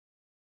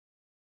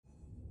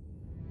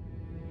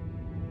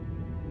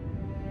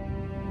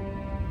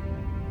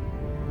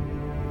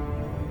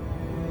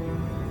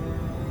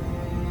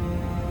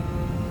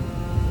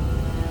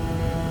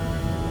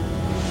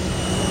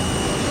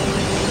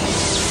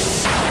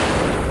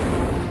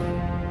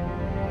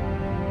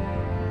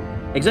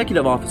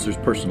Executive Officer's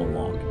personal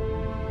log.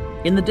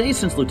 In the days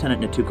since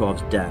Lieutenant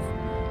Natukov's death,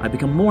 I've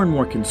become more and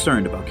more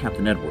concerned about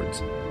Captain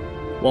Edwards.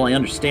 While I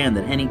understand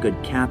that any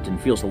good captain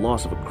feels the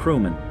loss of a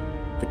crewman,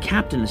 the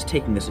captain is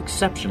taking this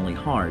exceptionally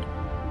hard.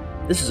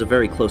 This is a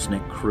very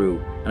close-knit crew,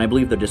 and I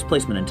believe their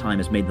displacement in time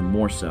has made them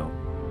more so.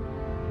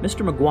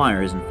 Mr.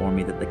 McGuire has informed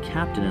me that the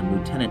captain and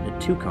Lieutenant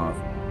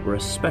Natukov were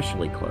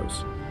especially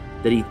close,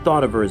 that he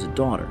thought of her as a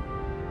daughter.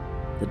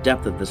 The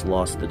depth of this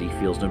loss that he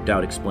feels no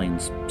doubt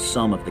explains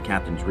some of the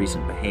captain's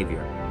recent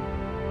behavior.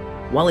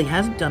 While he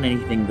hasn't done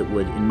anything that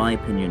would, in my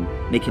opinion,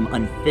 make him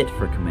unfit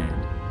for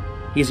command,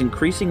 he has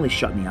increasingly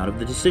shut me out of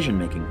the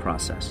decision-making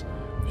process.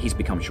 He's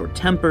become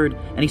short-tempered,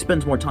 and he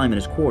spends more time in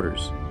his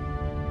quarters.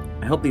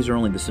 I hope these are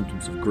only the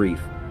symptoms of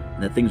grief,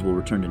 and that things will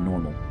return to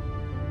normal.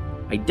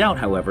 I doubt,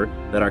 however,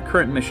 that our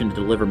current mission to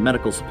deliver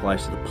medical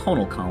supplies to the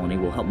Ponal colony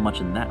will help much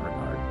in that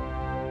regard.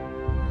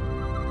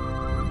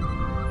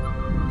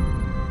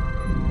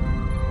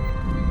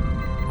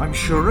 I'm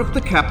sure if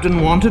the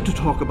captain wanted to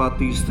talk about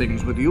these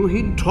things with you,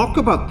 he'd talk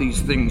about these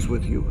things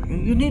with you.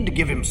 You need to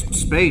give him some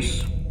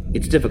space.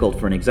 It's difficult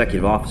for an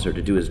executive officer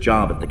to do his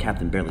job if the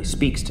captain barely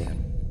speaks to him.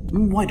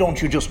 Why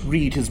don't you just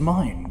read his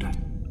mind?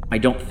 I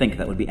don't think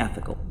that would be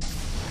ethical.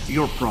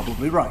 You're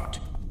probably right.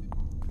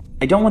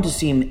 I don't want to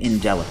seem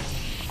indelicate.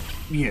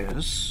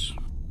 Yes?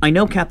 I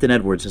know Captain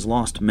Edwards has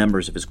lost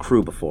members of his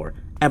crew before.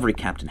 Every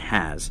captain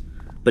has.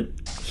 But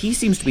he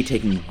seems to be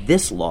taking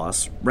this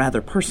loss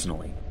rather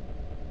personally.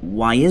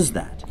 Why is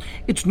that?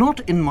 It's not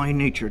in my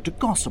nature to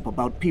gossip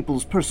about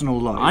people's personal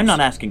lives. I'm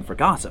not asking for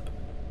gossip.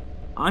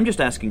 I'm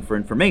just asking for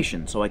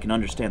information so I can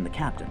understand the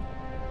captain.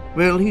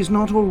 Well, he's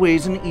not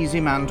always an easy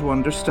man to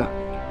understand.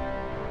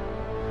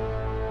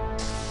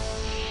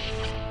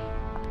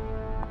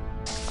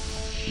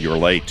 You're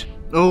late.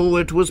 Oh,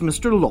 it was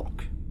Mr.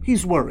 Locke.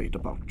 He's worried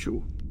about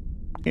you.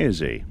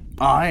 Is he?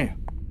 Aye.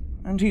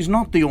 And he's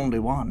not the only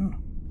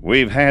one.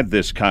 We've had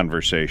this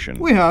conversation.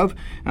 We have,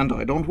 and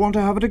I don't want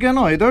to have it again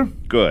either.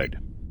 Good.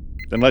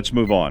 Then let's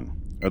move on.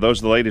 Are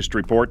those the latest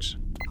reports?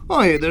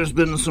 Aye, there's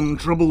been some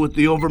trouble with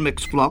the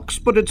overmix flux,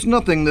 but it's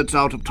nothing that's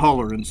out of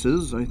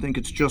tolerances. I think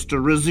it's just a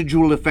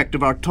residual effect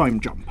of our time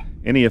jump.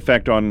 Any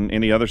effect on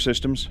any other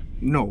systems?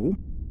 No.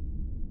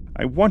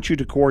 I want you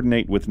to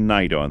coordinate with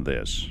Knight on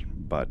this,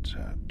 but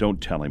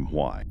don't tell him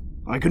why.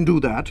 I can do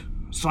that.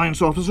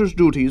 Science officer's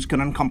duties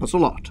can encompass a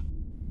lot.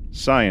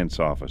 Science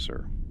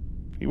officer.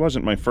 He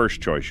wasn't my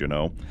first choice, you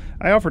know.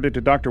 I offered it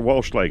to Dr.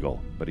 Walschlegel,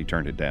 but he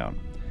turned it down.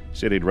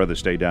 Said he'd rather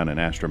stay down in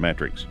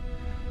astrometrics.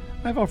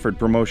 I've offered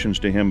promotions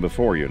to him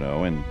before, you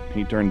know, and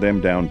he turned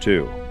them down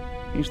too.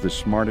 He's the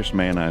smartest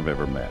man I've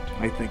ever met.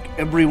 I think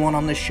everyone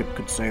on this ship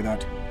could say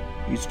that.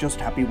 He's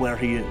just happy where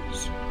he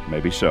is.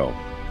 Maybe so.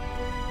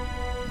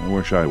 I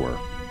wish I were.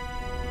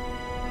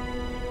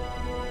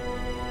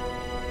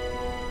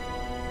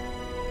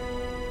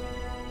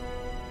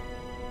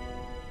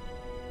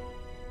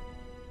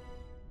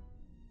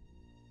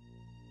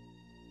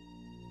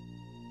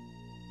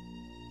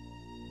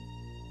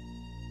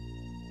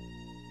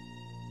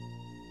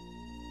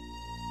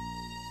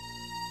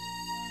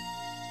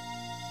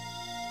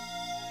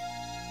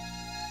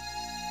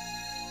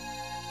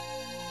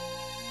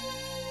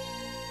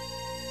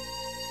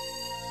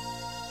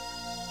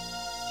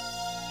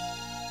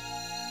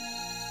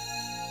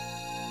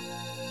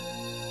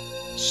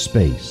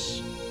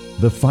 Space,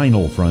 the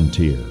final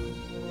frontier.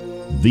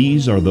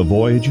 These are the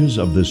voyages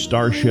of the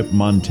Starship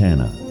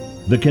Montana,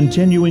 the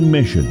continuing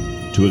mission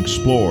to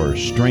explore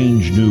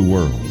strange new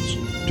worlds,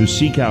 to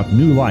seek out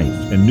new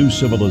life and new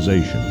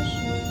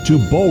civilizations, to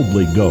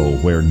boldly go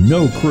where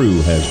no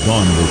crew has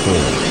gone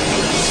before.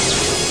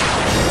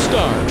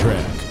 Star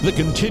Trek, the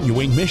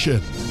continuing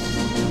mission.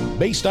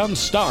 Based on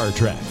Star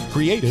Trek,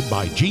 created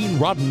by Gene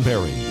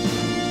Roddenberry.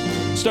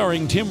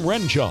 Starring Tim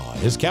Renshaw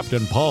as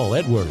Captain Paul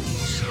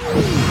Edwards.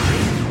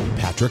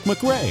 Patrick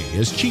McRae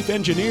as Chief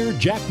Engineer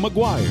Jack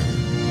McGuire.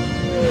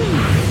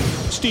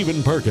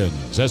 Stephen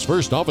Perkins as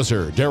First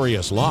Officer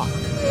Darius Locke.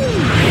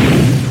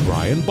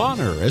 Brian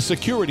Bonner as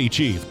Security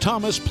Chief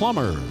Thomas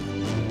Plummer.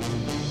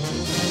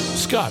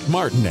 Scott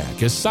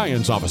Martinek as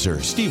Science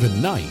Officer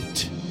Stephen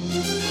Knight.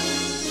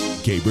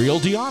 Gabriel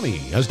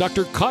Diani as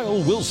Dr.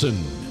 Kyle Wilson.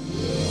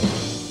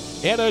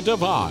 Anna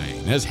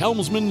Devine as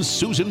Helmsman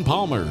Susan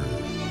Palmer.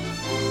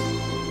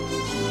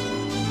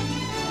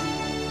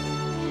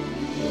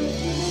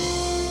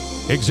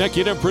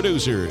 Executive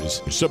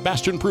producers,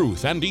 Sebastian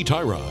Pruth, Andy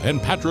Tyra, and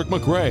Patrick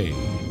McRae.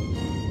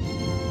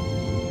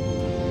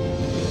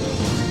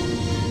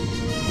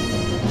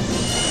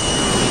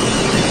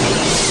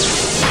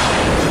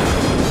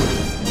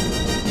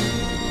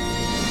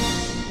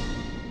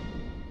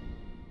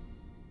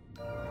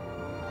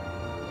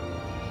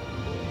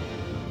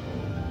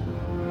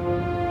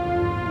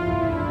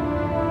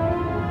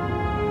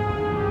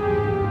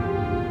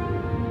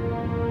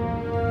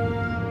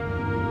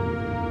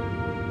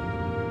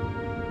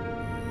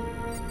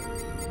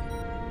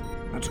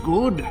 That's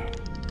good.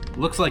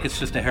 Looks like it's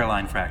just a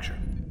hairline fracture.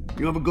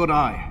 You have a good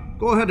eye.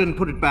 Go ahead and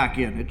put it back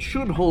in. It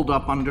should hold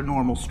up under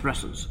normal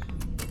stresses.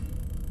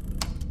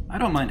 I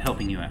don't mind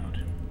helping you out.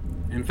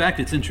 In fact,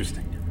 it's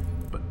interesting.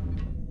 But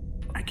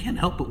I can't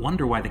help but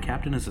wonder why the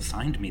captain has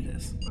assigned me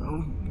this.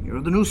 Well,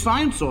 you're the new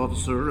science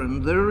officer,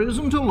 and there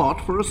isn't a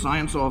lot for a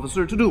science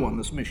officer to do on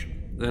this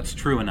mission. That's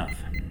true enough.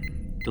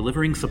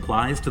 Delivering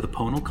supplies to the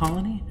Ponal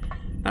colony?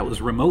 That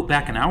was remote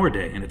back in our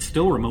day, and it's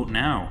still remote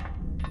now.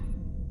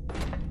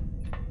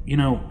 You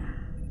know,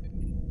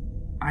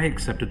 I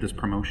accepted this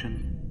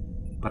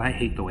promotion, but I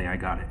hate the way I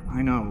got it.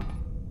 I know.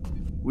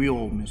 We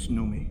all miss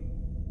Numi.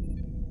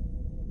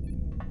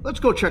 Let's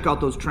go check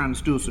out those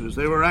transducers.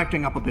 They were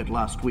acting up a bit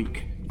last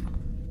week.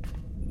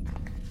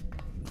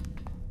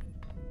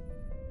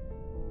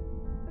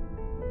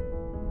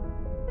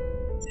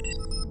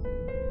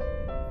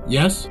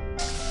 Yes?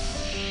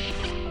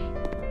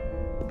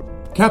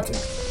 Captain.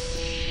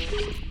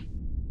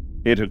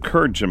 It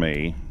occurred to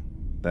me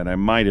that I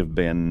might have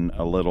been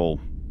a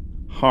little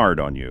hard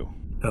on you.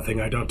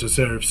 Nothing I don't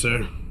deserve,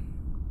 sir.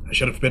 I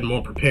should have been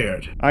more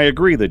prepared. I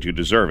agree that you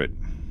deserve it.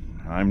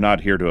 I'm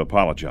not here to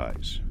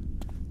apologize.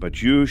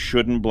 But you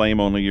shouldn't blame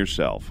only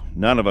yourself.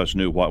 None of us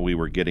knew what we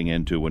were getting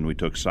into when we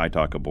took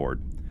Psytok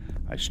aboard.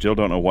 I still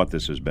don't know what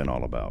this has been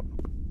all about.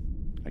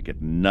 I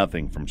get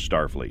nothing from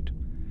Starfleet.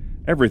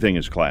 Everything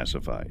is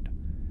classified.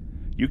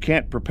 You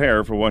can't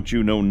prepare for what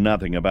you know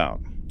nothing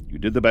about. You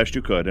did the best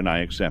you could, and I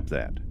accept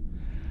that.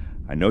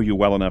 I know you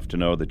well enough to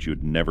know that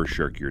you'd never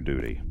shirk your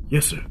duty.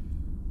 Yes, sir.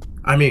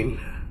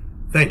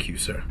 Thank you,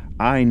 sir.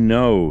 I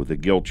know the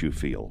guilt you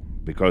feel,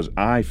 because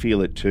I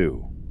feel it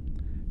too.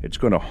 It's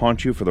going to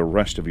haunt you for the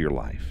rest of your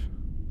life.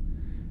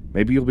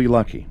 Maybe you'll be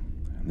lucky,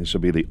 and this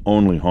will be the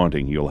only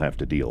haunting you'll have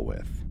to deal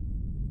with.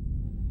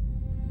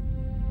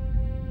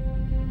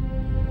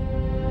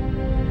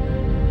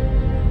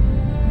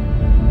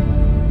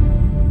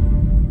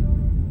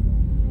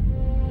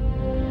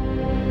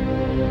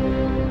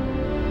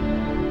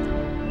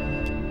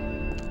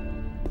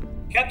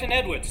 Captain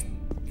Edwards,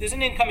 there's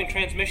an incoming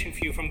transmission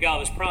for you from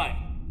Galvus Prime.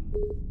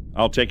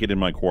 I'll take it in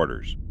my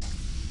quarters.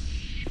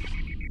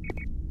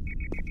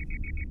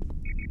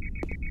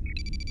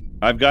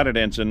 I've got it,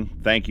 Ensign.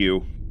 Thank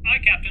you. Aye,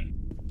 Captain.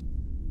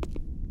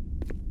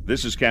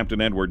 This is Captain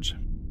Edwards.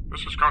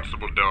 This is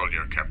Constable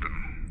Dellier,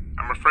 Captain.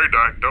 I'm afraid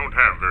I don't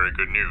have very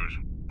good news.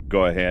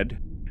 Go ahead.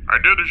 I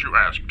did as you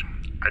asked.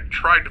 I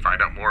tried to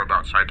find out more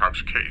about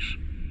Psytok's case.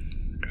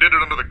 I did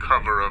it under the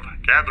cover of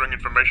gathering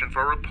information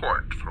for a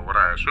report for what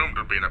I assumed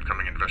would be an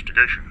upcoming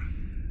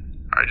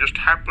investigation. I just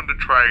happened to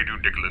try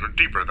to dig a little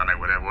deeper than I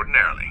would have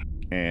ordinarily.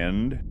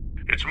 And?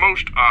 It's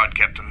most odd,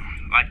 Captain.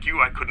 Like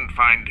you, I couldn't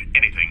find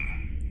anything.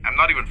 I'm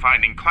not even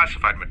finding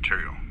classified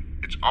material.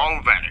 It's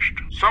all vanished.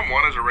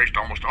 Someone has erased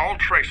almost all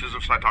traces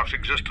of Psytok's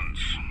existence.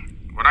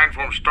 When I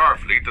informed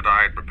Starfleet that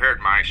I had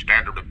prepared my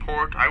standard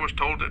report, I was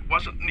told it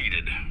wasn't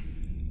needed.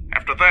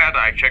 After that,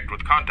 I checked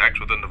with contacts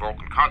within the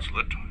Vulcan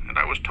consulate, and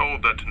I was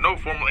told that no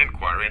formal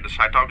inquiry into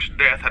Psytok's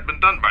death had been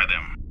done by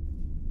them.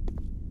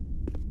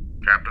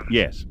 Captain?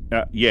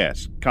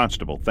 Yes,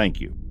 Constable,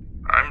 thank you.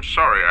 I'm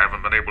sorry I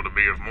haven't been able to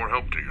be of more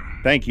help to you.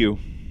 Thank you.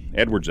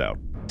 Edwards out.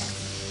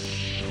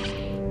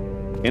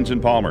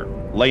 Ensign Palmer,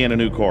 lay in a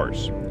new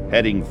course.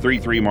 Heading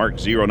 33 Mark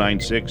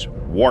 096,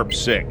 Warp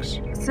 6.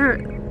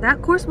 Sir,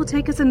 that course will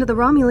take us into the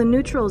Romulan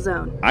neutral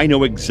zone. I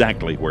know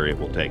exactly where it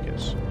will take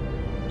us.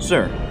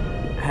 Sir,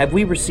 have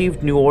we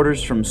received new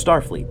orders from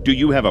Starfleet? Do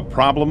you have a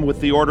problem with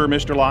the order,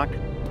 Mr. Locke?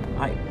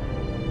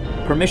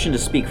 Permission to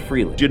speak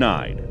freely.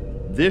 Denied.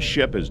 This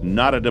ship is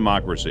not a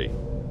democracy.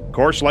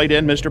 Course laid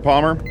in, Mr.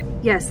 Palmer?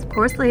 Yes,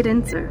 course laid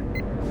in, sir.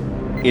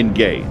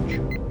 Engage.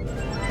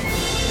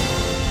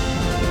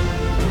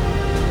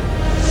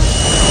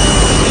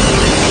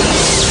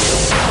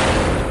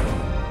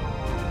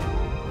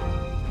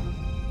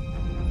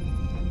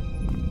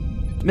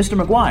 Mr.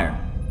 McGuire.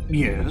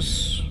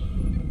 Yes?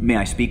 May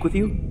I speak with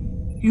you?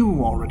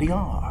 You already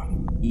are.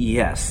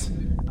 Yes.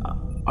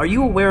 Are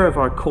you aware of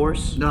our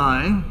course?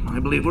 I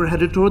believe we're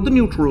headed toward the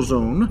neutral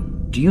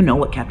zone. Do you know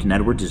what Captain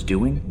Edwards is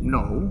doing?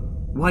 No.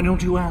 Why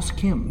don't you ask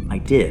him? I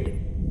did.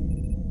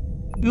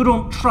 You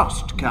don't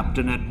trust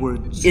Captain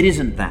Edwards. It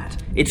isn't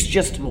that. It's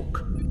just...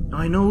 Look,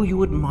 I know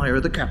you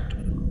admire the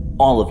captain.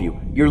 All of you.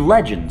 You're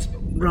legends.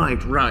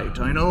 Right.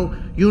 I know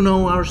you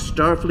know our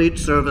Starfleet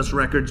service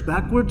records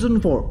backwards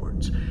and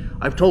forwards.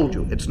 I've told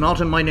you, it's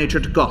not in my nature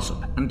to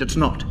gossip, and it's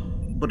not.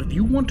 But if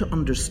you want to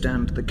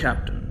understand the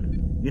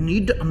captain, you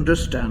need to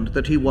understand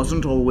that he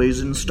wasn't always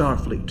in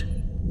Starfleet.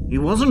 He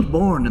wasn't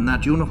born in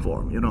that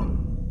uniform, you know.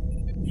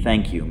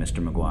 Thank you,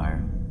 Mr.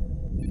 McGuire.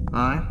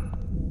 Aye.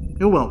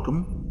 You're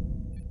welcome.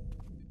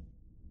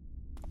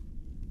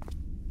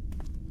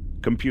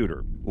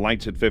 Computer,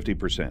 lights at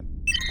 50%.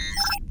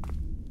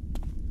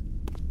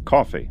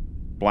 Coffee,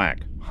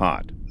 black,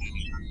 hot.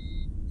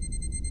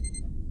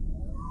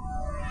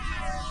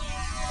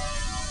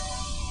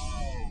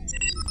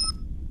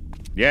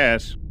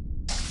 Yes.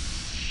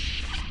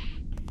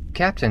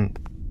 Captain,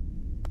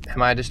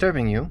 am I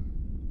disturbing you?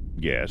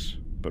 Yes,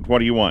 but what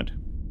do you want?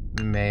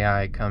 May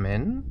I come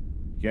in?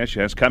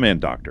 Yes, come in,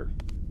 Doctor.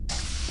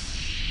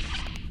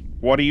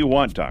 What do you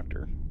want,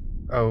 Doctor?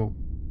 Oh,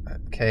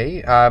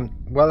 okay.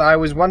 Well, I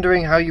was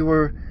wondering how you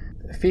were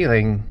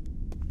feeling.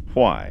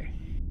 Why?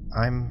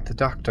 I'm the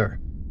doctor,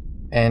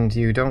 and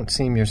you don't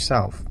seem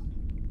yourself.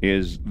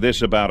 Is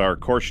this about our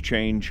course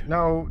change?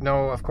 No,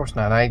 of course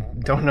not. I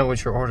don't know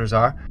what your orders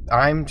are.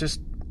 I'm just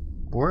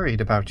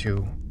worried about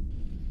you.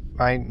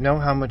 I know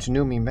how much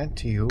Numi meant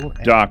to you.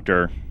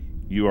 Doctor,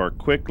 you are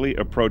quickly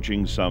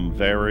approaching some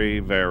very,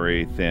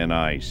 very thin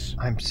ice.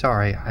 I'm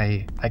sorry.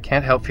 I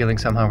can't help feeling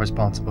somehow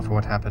responsible for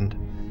what happened.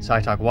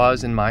 Saitak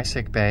was in my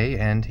sick bay,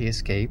 and he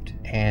escaped.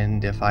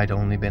 And if I'd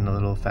only been a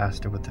little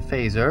faster with the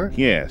phaser...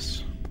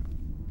 Yes,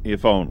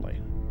 if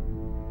only.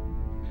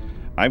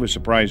 I was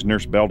surprised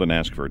Nurse Belden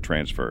asked for a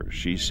transfer.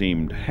 She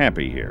seemed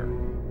happy here.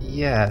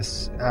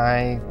 Yes,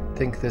 I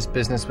think this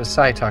business with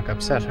Saitak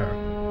upset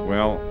her.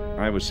 Well,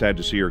 I was sad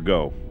to see her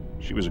go.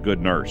 She was a good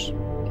nurse.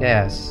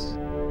 Yes.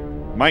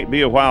 Might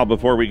be a while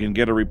before we can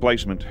get a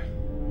replacement.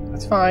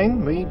 That's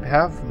fine. We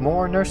have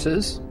more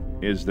nurses.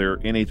 Is there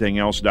anything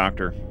else,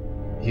 Doctor?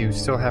 You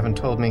still haven't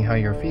told me how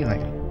you're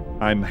feeling.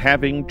 I'm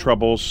having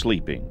trouble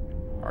sleeping.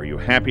 Are you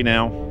happy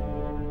now?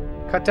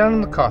 Cut down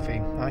on the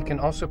coffee. I can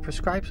also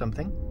prescribe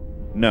something.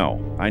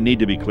 No, I need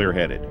to be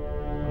clear-headed.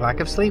 Lack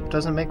of sleep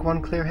doesn't make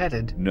one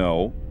clear-headed.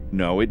 No,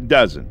 it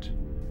doesn't.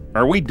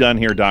 Are we done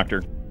here,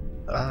 Doctor?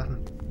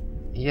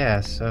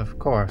 Yes, of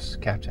course,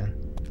 Captain.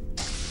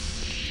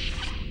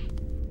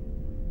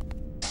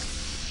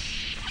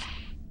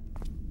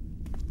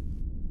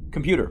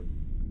 Computer,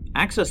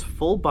 access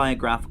full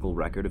biographical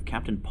record of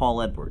Captain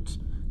Paul Edwards.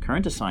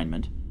 Current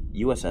assignment,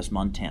 USS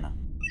Montana.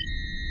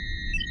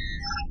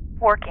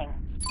 Working.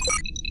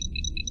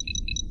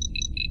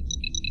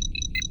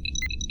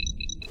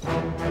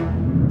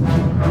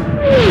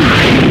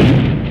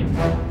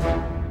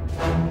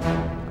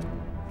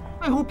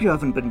 I hope you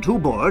haven't been too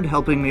bored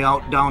helping me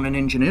out down in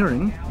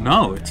engineering.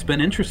 No, it's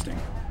been interesting.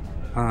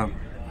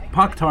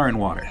 Poktar and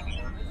water.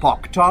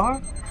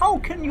 Poktar? How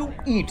can you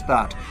eat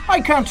that? I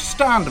can't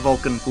stand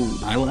Vulcan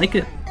food. I like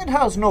it. It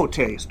has no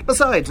taste.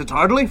 Besides, it's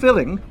hardly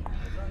filling.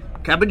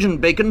 Cabbage and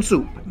bacon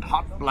soup and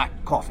hot black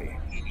coffee.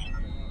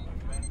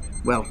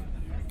 Well,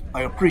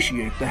 I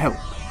appreciate the help.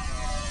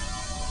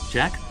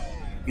 Jack?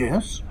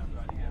 Yes?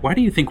 Why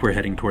do you think we're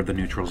heading toward the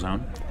neutral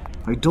zone?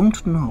 I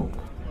don't know.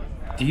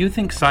 Do you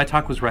think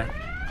Saitak was right?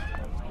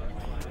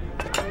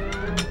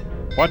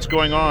 What's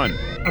going on?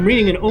 I'm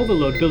reading an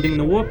overload building in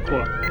the warp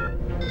core.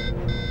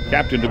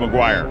 Captain de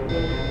McGuire.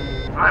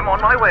 I'm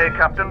on my way,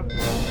 Captain.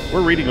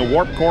 We're reading a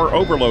warp core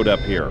overload up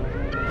here.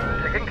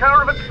 Taking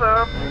care of it,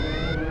 sir.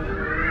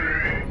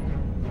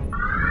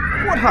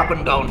 What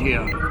happened down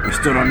here? We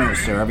still don't know,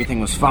 sir. Everything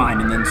was fine,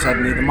 and then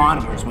suddenly the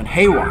monitors went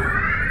haywire.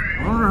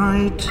 All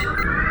right.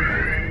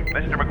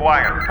 Mr.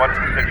 McGuire, what's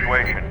the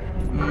situation?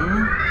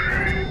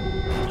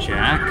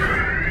 Jack?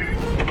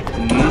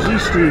 Easy,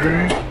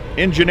 Stephen.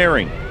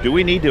 Engineering. Do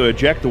we need to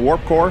eject the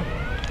warp core?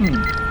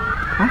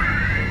 Huh?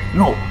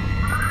 No.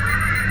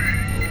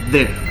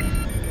 There.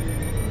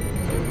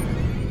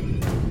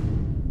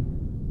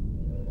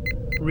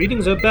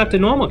 Readings are back to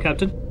normal,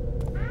 Captain.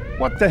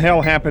 What the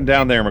hell happened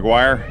down there,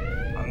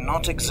 McGuire? I'm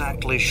not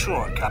exactly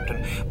sure,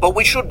 Captain, but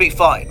we should be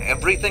fine.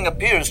 Everything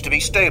appears to be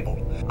stable.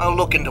 I'll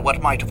look into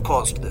what might have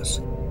caused this.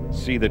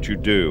 See that you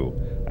do.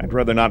 I'd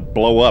rather not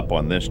blow up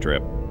on this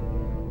trip.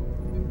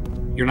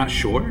 You're not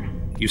sure?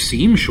 You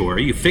seem sure.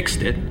 You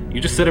fixed it. You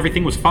just said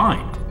everything was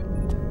fine.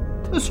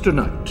 Mr.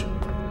 Knight.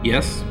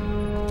 Yes?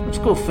 Let's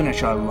go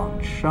finish our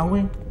lunch, shall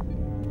we?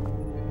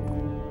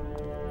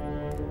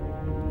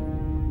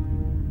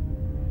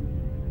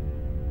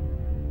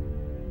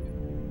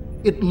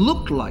 It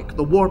looked like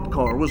the warp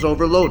core was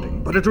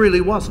overloading, but it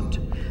really wasn't.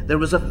 There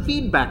was a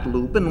feedback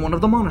loop in one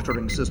of the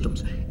monitoring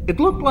systems. It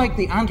looked like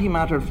the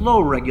antimatter flow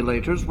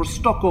regulators were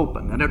stuck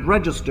open, and it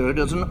registered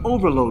as an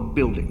overload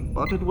building,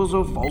 but it was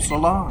a false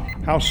alarm.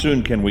 How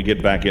soon can we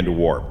get back into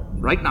warp?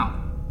 Right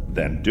now.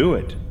 Then do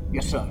it.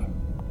 Yes, sir.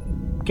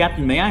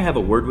 Captain, may I have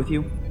a word with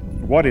you?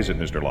 What is it,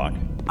 Mr. Locke?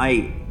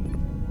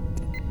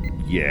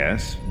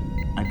 Yes?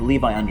 I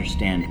believe I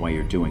understand why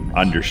you're doing this.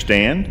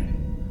 Understand?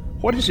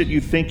 What is it you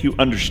think you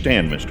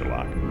understand, Mr.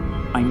 Locke?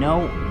 I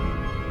know...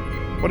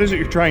 What is it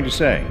you're trying to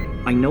say?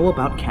 I know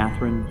about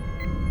Catherine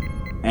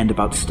and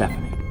about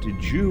Stephanie.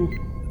 Did you...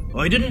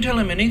 I didn't tell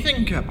him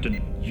anything,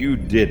 Captain. You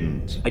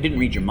didn't. I didn't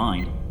read your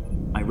mind.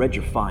 I read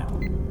your file.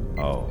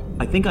 Oh.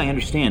 I think I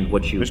understand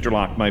what you... Mr.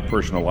 Locke, my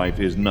personal life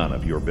is none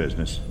of your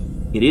business.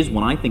 It is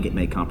when I think it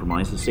may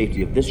compromise the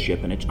safety of this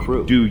ship and its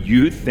crew. Do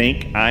you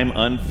think I'm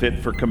unfit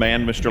for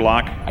command, Mr.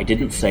 Locke? I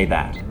didn't say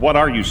that. What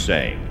are you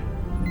saying?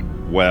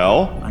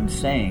 Well? I'm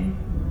saying,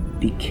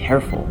 be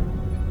careful.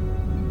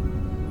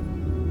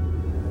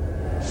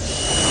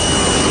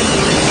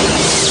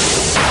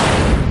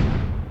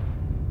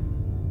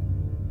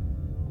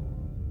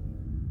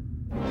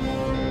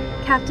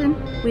 Captain,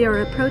 we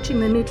are approaching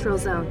the neutral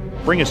zone.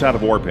 Bring us out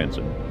of warp,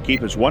 Ensign.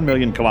 Keep us 1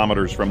 million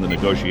kilometers from the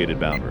negotiated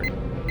boundary.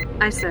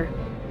 Aye, sir.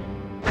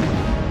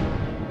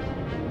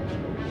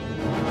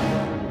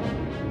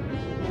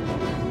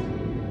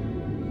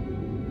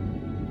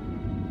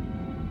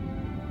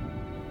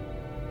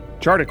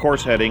 Chart a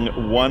course heading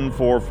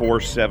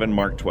 1447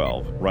 Mark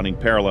 12, running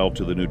parallel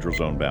to the neutral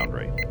zone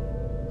boundary.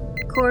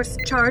 Course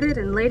charted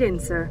and laid in,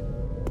 sir.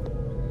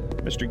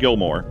 Mr.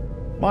 Gilmore,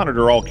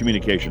 monitor all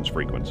communications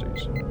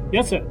frequencies.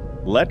 Yes, sir.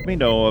 Let me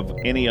know of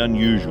any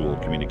unusual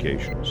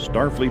communications,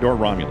 Starfleet or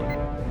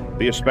Romulan.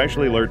 Be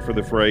especially alert for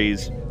the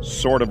phrase,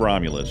 Sword of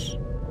Romulus,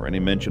 or any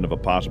mention of a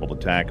possible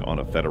attack on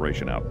a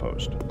Federation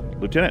outpost.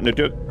 Lieutenant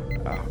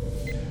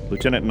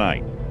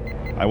Knight,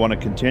 I want a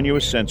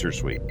continuous sensor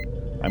sweep.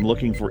 I'm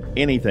looking for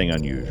anything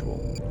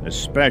unusual,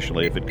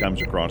 especially if it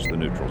comes across the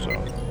neutral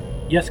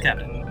zone. Yes,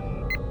 Captain.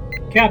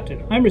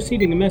 Captain, I'm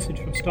receiving a message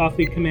from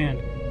Starfleet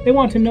Command. They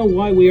want to know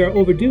why we are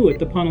overdue at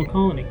the Punnel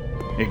Colony.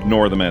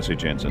 Ignore the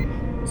message,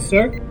 Ensign.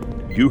 Sir?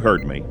 You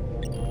heard me.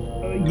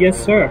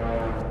 Yes, sir.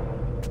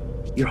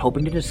 You're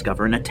hoping to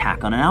discover an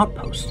attack on an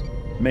outpost.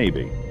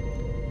 Maybe.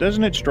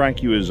 Doesn't it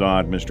strike you as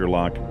odd, Mr.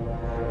 Locke?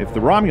 If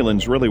the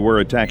Romulans really were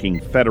attacking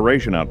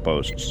Federation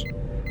outposts,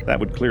 that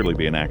would clearly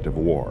be an act of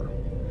war.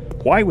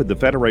 Why would the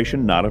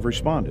Federation not have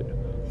responded?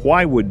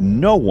 Why would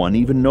no one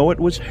even know it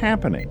was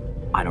happening?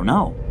 I don't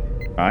know.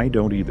 I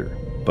don't either,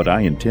 but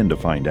I intend to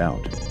find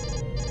out.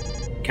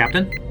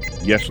 Captain?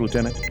 Yes,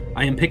 Lieutenant?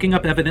 I am picking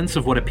up evidence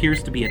of what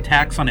appears to be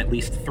attacks on at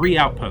least 3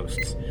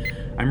 outposts.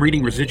 I'm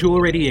reading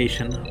residual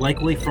radiation,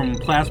 likely from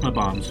plasma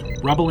bombs,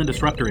 rubble and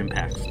disruptor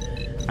impacts.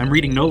 I'm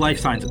reading no life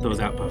signs at those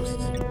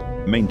outposts.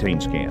 Maintain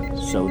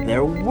scans. So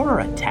there were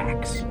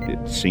attacks.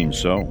 It seems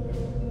so.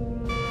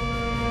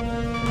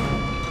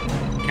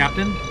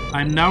 Captain,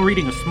 I'm now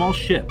reading a small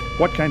ship.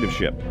 What kind of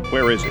ship?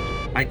 Where is it?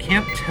 I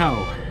can't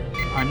tell.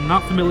 I'm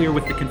not familiar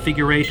with the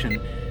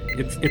configuration.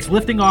 It's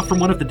lifting off from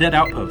one of the dead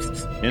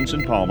outposts.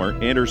 Ensign Palmer,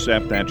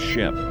 intercept that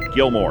ship.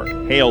 Gilmore,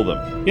 hail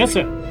them. Yes,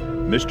 sir.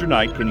 Mr.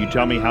 Knight, can you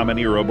tell me how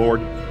many are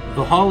aboard?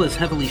 The hull is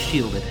heavily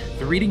shielded.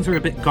 The readings are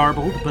a bit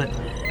garbled, but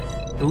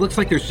it looks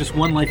like there's just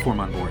one life form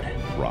on board.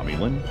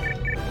 Romulan?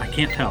 I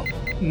can't tell.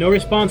 No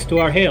response to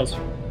our hails.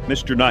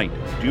 Mr. Knight,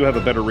 do you have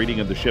a better reading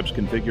of the ship's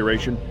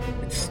configuration?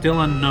 It's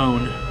still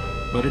unknown,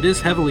 but it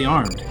is heavily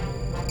armed.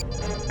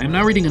 I am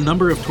now reading a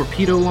number of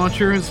torpedo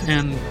launchers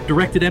and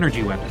directed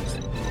energy weapons.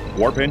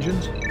 Warp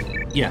engines?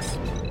 Yes.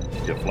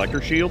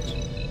 Deflector shields?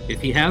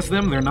 If he has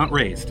them, they're not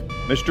raised.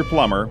 Mr.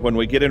 Plummer, when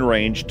we get in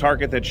range,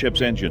 target that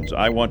ship's engines.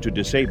 I want to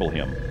disable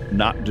him,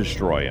 not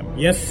destroy him.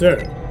 Yes, sir.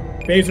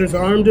 Phasers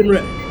armed and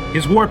ready.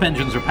 His warp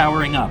engines are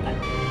powering up.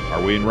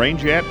 Are we in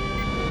range yet?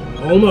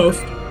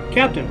 Almost.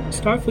 Captain,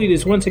 Starfleet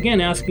is once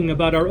again asking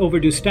about our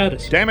overdue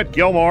status. Damn it,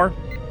 Gilmore!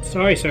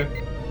 Sorry, sir.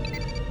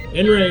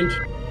 In range.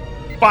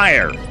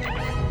 Fire!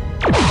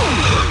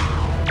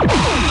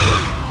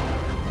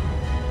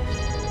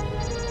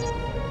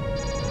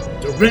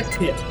 Direct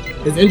hit.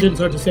 His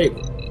engines are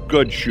disabled.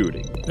 Good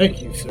shooting.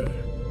 Thank you, sir.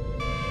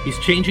 He's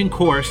changing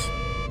course.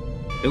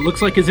 It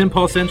looks like his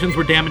impulse engines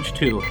were damaged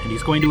too, and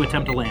he's going to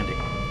attempt a landing.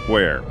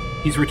 Where?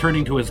 He's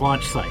returning to his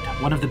launch site,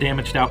 one of the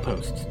damaged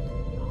outposts.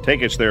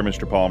 Take us there,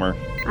 Mr. Palmer.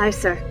 Aye,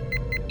 sir.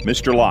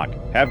 Mr. Locke,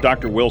 have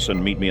Dr.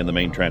 Wilson meet me in the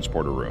main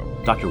transporter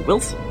room. Dr.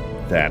 Wilson?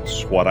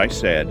 That's what I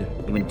said.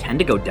 You intend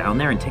to go down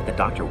there and take the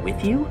doctor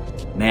with you?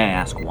 May I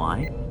ask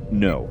why?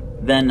 No.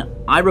 Then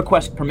I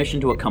request permission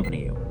to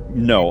accompany you.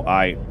 No,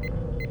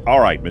 All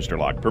right, Mr.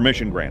 Locke.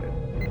 Permission granted.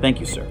 Thank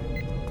you, sir.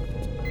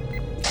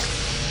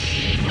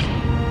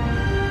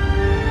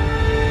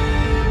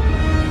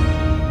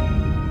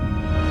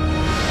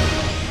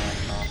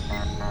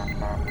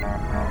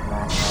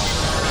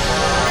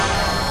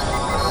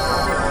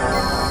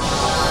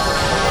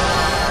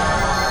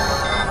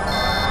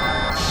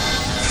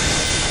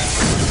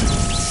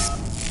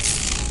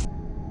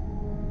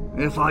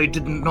 If I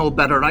didn't know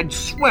better, I'd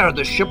swear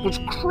the ship was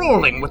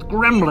crawling with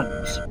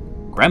gremlins.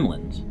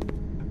 Gremlins?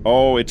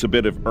 Oh, it's a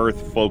bit of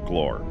Earth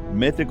folklore.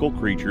 Mythical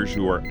creatures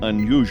who are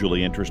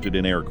unusually interested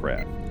in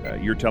aircraft.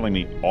 You're telling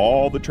me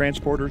all the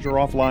transporters are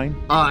offline?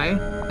 Aye,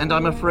 and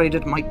I'm afraid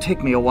it might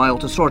take me a while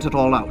to sort it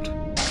all out.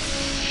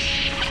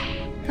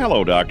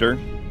 Hello, Doctor.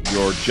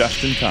 You're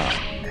just in time.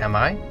 Am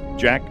I?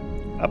 Jack,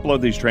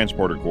 upload these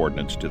transporter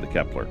coordinates to the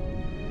Kepler.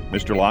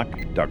 Mr.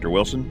 Locke, Dr.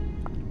 Wilson,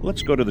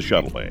 let's go to the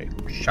shuttle bay.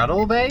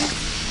 Shuttle bay?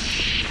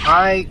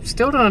 I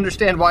still don't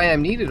understand why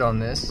I'm needed on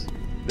this.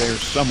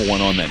 There's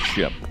someone on that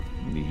ship.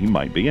 He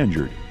might be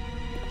injured.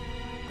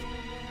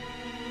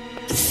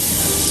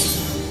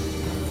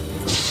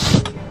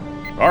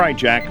 All right,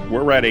 Jack,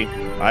 we're ready.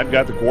 I've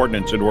got the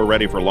coordinates and we're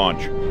ready for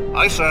launch.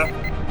 Aye, sir.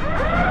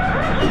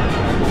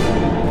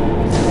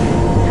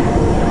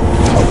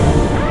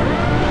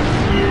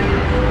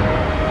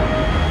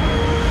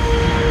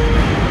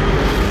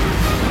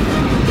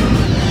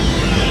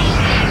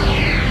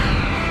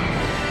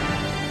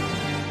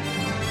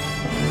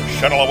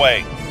 Shuttle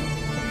away.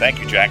 Thank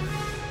you, Jack.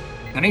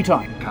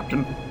 Anytime,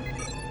 Captain.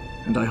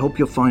 And I hope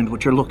you find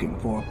what you're looking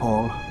for,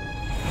 Paul.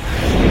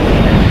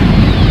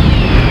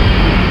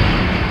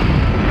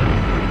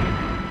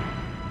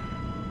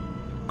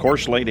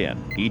 Course laid in.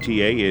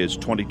 ETA is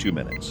 22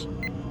 minutes.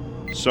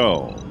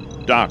 So,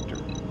 Doctor.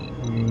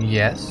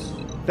 Yes?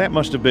 That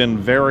must have been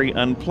very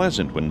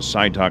unpleasant when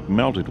Psytok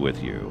melted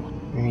with you.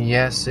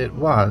 Yes, it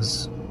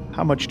was.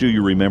 How much do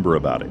you remember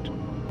about it?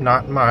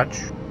 Not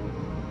much.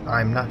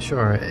 I'm not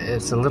sure.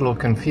 It's a little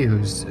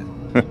confused.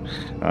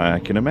 I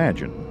can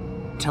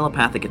imagine.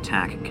 Telepathic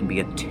attack can be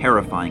a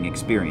terrifying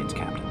experience,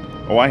 Captain.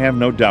 Oh, I have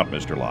no doubt,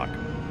 Mr. Locke.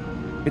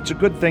 It's a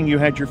good thing you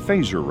had your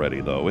phaser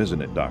ready, though,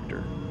 isn't it,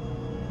 Doctor?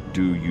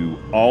 Do you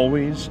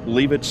always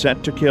leave it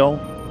set to kill?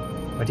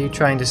 What are you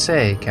trying to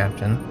say,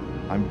 Captain?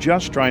 I'm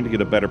just trying to get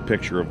a better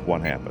picture of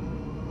what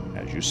happened.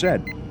 As you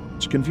said,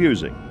 it's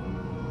confusing.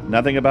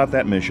 Nothing about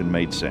that mission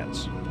made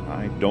sense.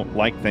 I don't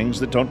like things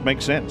that don't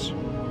make sense.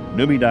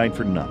 Numi died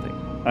for nothing.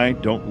 I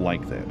don't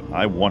like that.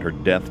 I want her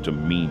death to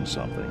mean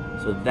something.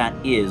 So that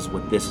is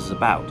what this is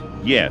about?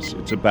 Yes,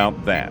 it's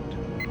about that.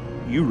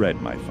 You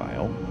read my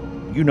file.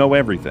 You know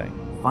everything.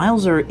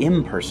 Files are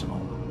impersonal.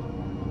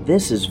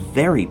 This is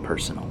very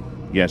personal.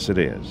 Yes, it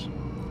is.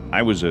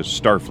 I was a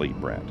Starfleet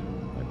brat.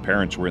 My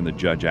parents were in the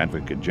Judge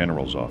Advocate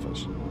General's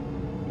office.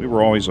 We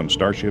were always on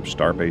starships,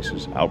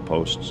 starbases,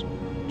 outposts,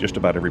 just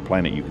about every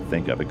planet you could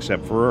think of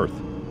except for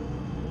Earth.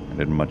 I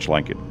didn't much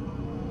like it.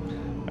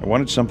 I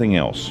wanted something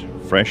else.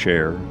 Fresh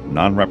air,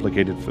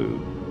 non-replicated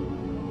food.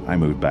 I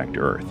moved back to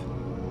Earth.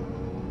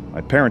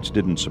 My parents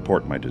didn't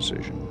support my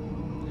decision.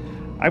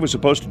 I was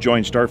supposed to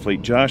join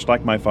Starfleet just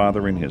like my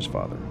father and his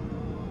father.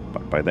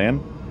 But by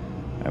then,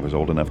 I was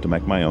old enough to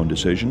make my own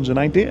decisions, and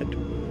I did.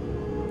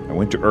 I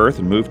went to Earth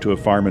and moved to a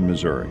farm in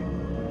Missouri.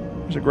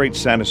 There's a great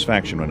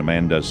satisfaction when a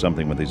man does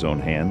something with his own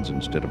hands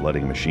instead of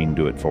letting a machine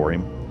do it for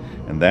him,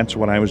 and that's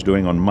what I was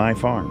doing on my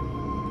farm.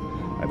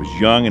 I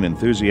was young and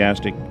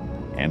enthusiastic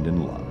and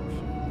in love.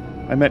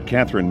 I met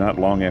Catherine not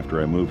long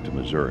after I moved to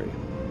Missouri.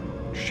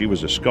 She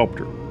was a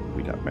sculptor.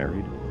 We got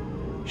married.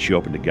 She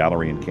opened a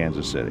gallery in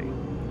Kansas City.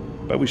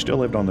 But we still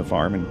lived on the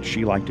farm, and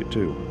she liked it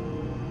too.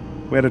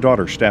 We had a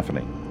daughter,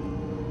 Stephanie.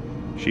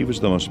 She was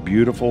the most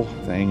beautiful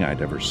thing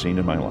I'd ever seen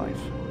in my life.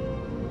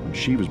 When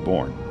she was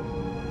born,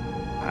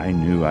 I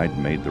knew I'd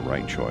made the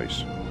right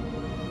choice,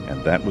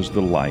 and that was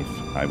the life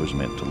I was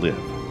meant to live.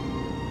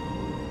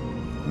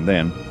 And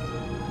then,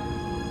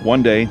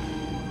 one day,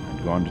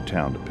 I'd gone to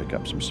town to pick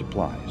up some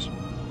supplies.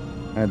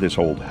 I had this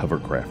old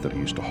hovercraft that I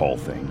used to haul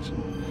things,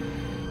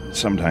 and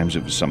sometimes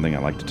it was something I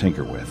liked to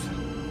tinker with.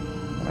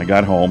 When I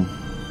got home,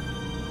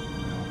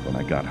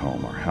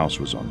 our house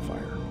was on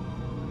fire.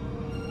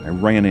 I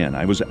ran in.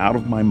 I was out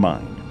of my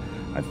mind.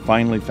 I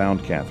finally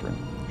found Catherine.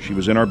 She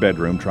was in our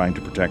bedroom trying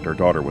to protect our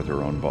daughter with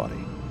her own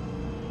body.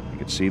 I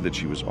could see that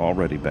she was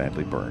already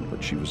badly burned,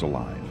 but she was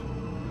alive.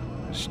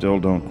 I still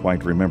don't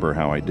quite remember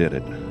how I did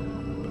it,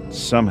 but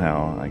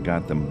somehow I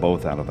got them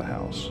both out of the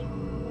house.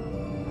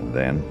 And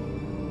then,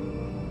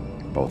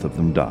 both of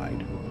them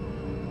died,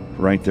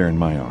 right there in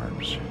my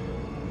arms.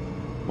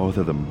 Both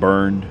of them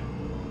burned,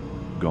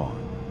 gone.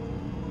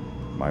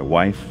 My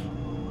wife,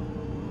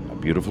 a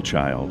beautiful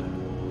child,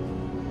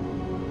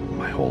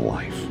 my whole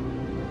life.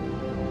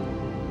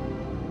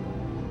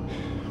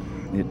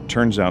 It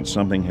turns out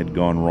something had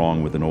gone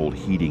wrong with an old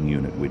heating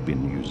unit we'd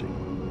been using,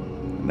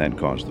 and that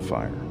caused the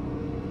fire.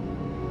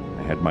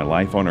 I had my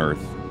life on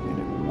Earth, and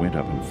it went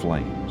up in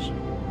flames.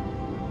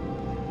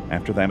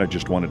 After that, I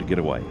just wanted to get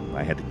away.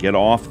 I had to get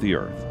off the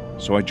Earth,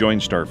 so I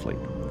joined Starfleet,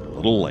 a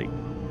little late.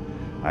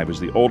 I was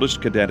the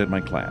oldest cadet in my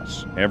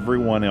class.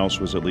 Everyone else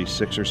was at least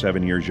 6 or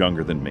 7 years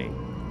younger than me.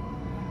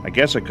 I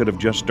guess I could have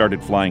just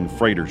started flying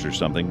freighters or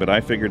something, but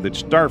I figured that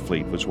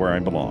Starfleet was where I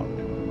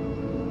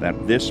belonged.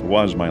 That this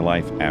was my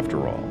life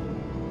after all.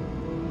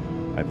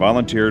 I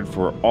volunteered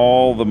for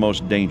all the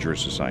most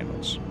dangerous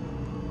assignments.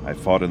 I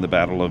fought in the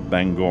Battle of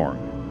Bangor.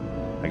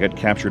 I got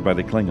captured by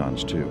the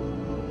Klingons, too.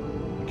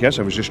 I guess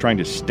I was just trying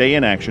to stay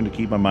in action to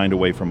keep my mind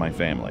away from my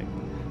family,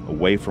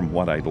 away from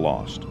what I'd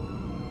lost.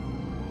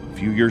 A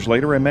few years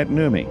later, I met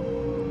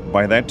Numi.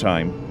 By that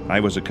time,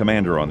 I was a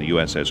commander on the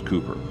USS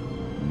Cooper.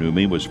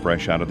 Numi was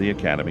fresh out of the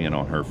academy and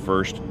on her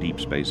first deep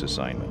space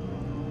assignment.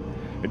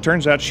 It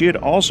turns out she had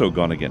also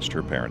gone against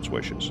her parents'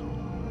 wishes.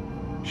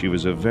 She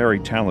was a very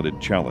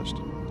talented cellist,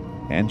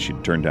 and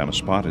she'd turned down a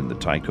spot in the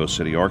Tycho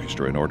City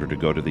Orchestra in order to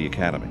go to the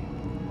academy.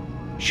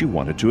 She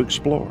wanted to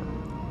explore.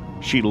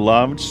 She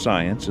loved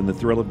science and the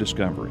thrill of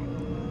discovery.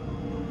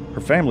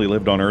 Her family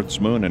lived on Earth's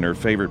moon, and her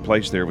favorite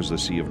place there was the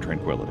Sea of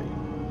Tranquility,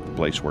 the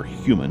place where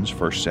humans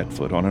first set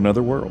foot on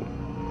another world.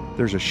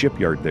 There's a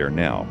shipyard there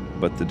now,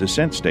 but the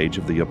descent stage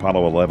of the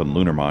Apollo 11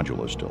 lunar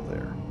module is still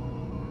there.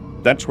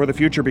 That's where the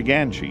future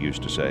began, she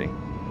used to say.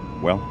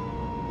 Well,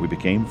 we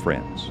became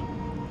friends.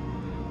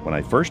 When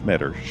I first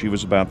met her, she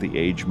was about the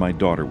age my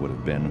daughter would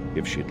have been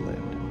if she'd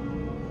lived.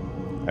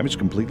 I was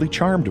completely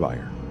charmed by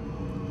her.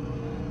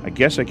 I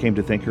guess I came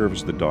to think her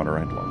as the daughter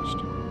I'd lost.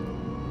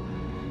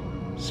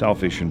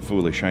 Selfish and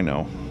foolish, I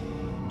know.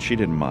 She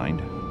didn't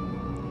mind.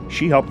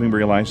 She helped me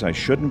realize I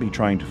shouldn't be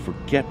trying to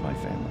forget my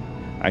family.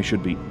 I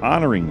should be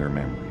honoring their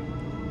memory.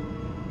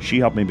 She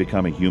helped me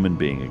become a human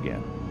being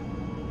again.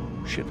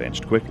 She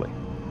advanced quickly.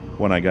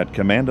 When I got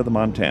command of the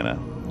Montana,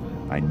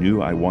 I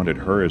knew I wanted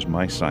her as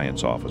my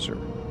science officer.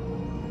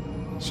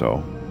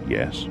 So,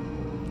 yes,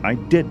 I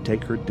did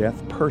take her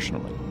death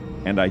personally,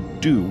 and I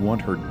do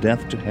want her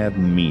death to have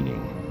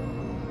meaning.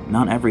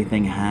 Not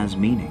everything has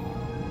meaning.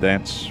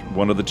 That's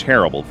one of the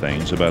terrible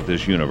things about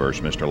this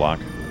universe, Mr.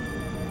 Locke.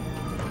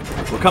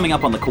 We're coming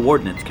up on the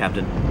coordinates,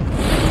 Captain.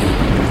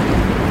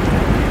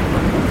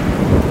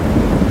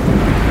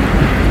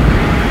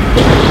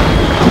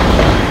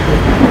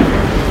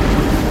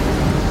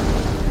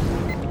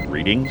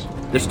 readings?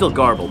 They're still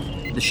garbled.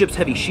 The ship's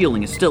heavy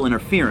shielding is still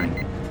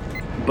interfering.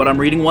 But I'm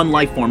reading one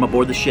life form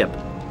aboard the ship.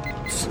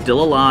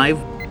 Still alive.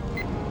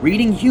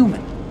 Reading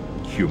human.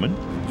 Human?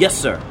 Yes,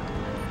 sir.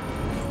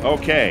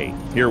 Okay,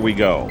 here we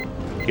go.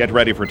 Get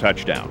ready for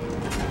touchdown.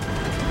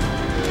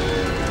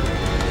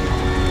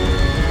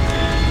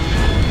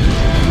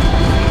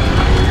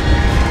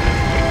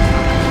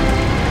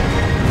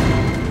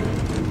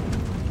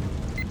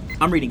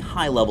 I'm reading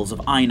high levels of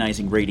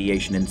ionizing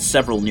radiation in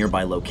several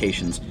nearby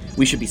locations.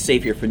 We should be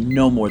safe here for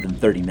no more than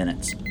 30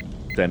 minutes.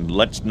 Then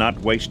let's not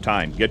waste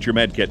time. Get your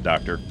med kit,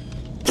 Doctor.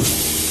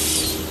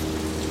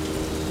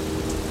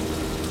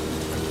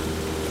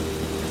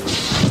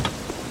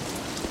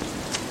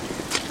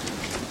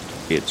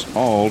 It's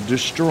all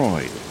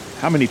destroyed.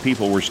 How many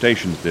people were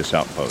stationed at this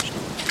outpost?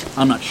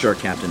 I'm not sure,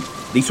 Captain.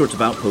 These sorts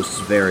of outposts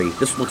vary.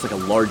 This looks like a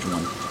large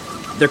one.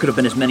 There could have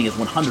been as many as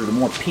 100 or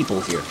more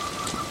people here.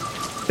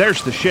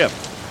 There's the ship.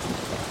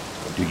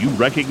 Do you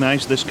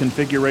recognize this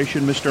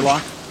configuration, Mr.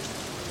 Locke?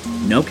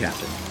 No,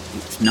 Captain.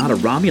 It's not a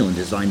Romulan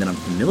design that I'm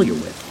familiar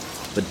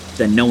with. But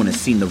then no one has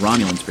seen the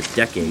Romulans for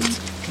decades.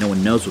 No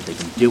one knows what they've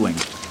been doing.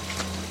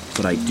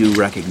 But I do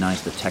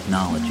recognize the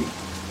technology.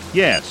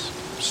 Yes,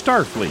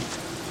 Starfleet.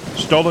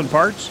 Stolen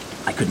parts?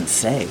 I couldn't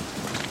say.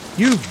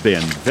 You've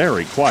been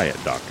very quiet,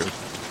 Doctor.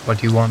 What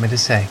do you want me to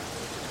say?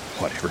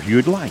 Whatever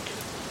you'd like.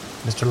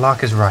 Mr.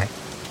 Locke is right.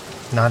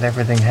 Not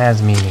everything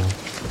has meaning.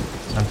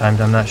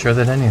 Sometimes I'm not sure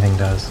that anything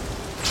does.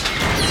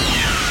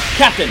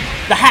 Captain,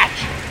 the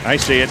hatch! I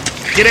see it.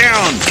 Get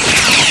down!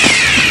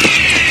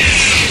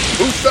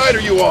 Whose side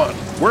are you on?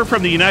 We're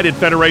from the United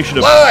Federation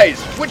of... Lies!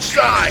 Which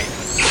side?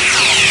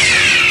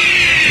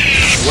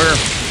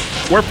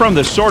 We're from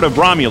the Sword of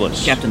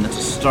Romulus. Captain, that's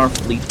a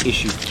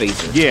Starfleet-issued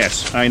phaser.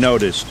 Yes, I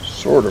noticed.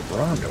 Sword of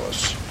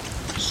Romulus?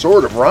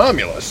 Sword of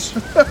Romulus?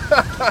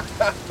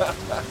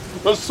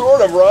 The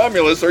Sword of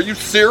Romulus? Are you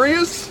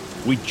serious?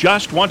 We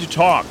just want to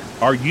talk.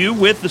 Are you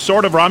with the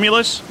Sword of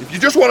Romulus? If you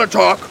just want to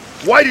talk,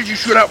 why did you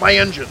shoot out my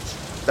engines?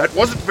 That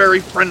wasn't very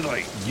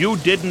friendly. You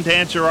didn't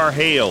answer our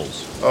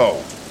hails.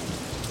 Oh,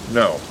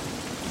 no.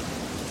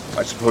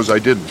 I suppose I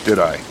didn't, did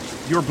I?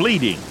 You're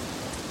bleeding.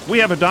 We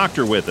have a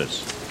doctor with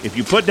us. If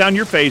you put down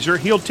your phaser,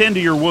 he'll tend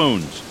to your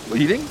wounds.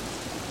 Bleeding?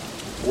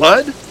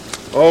 Blood?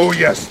 Oh,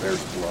 yes,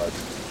 there's blood.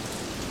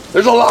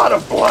 There's a lot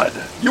of blood.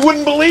 You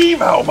wouldn't believe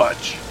how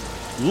much.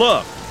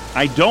 Look,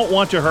 I don't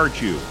want to hurt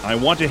you. I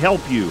want to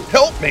help you.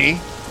 Help me?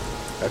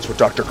 That's what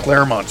Dr.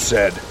 Claremont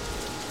said.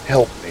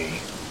 Help me.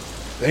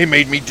 They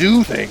made me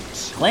do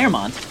things.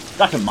 Claremont?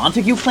 Dr.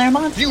 Montague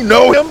Claremont? Do you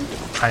know him?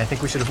 I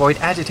think we should avoid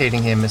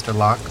agitating him, Mr.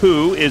 Locke.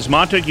 Who is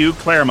Montague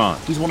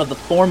Claremont? He's one of the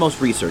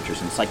foremost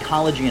researchers in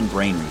psychology and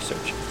brain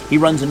research. He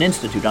runs an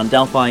institute on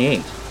Delphi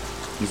 8.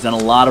 He's done a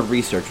lot of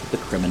research with the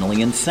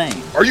criminally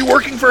insane. Are you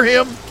working for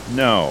him?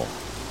 No.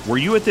 Were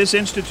you at this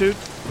institute?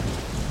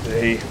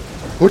 They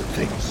put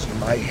things in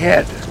my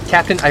head.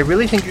 Captain, I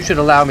really think you should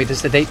allow me to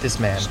sedate this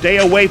man. Stay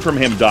away from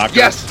him, Doctor.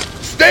 Yes,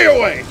 stay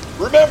away.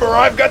 Remember,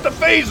 I've got the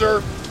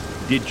phaser.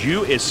 Did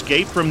you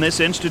escape from this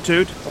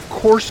institute? Of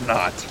course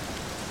not.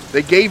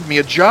 They gave me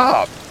a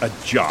job. A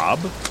job?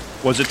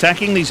 Was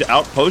attacking these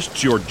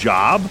outposts your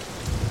job?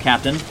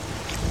 Captain,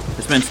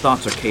 this man's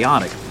thoughts are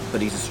chaotic,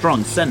 but he's a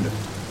strong sender.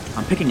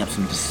 I'm picking up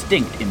some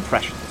distinct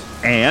impressions.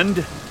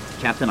 And?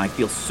 Captain, I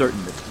feel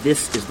certain that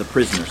this is the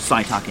prisoner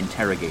Psytok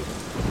interrogated.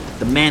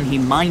 The man he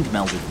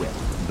mind-melded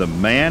with. The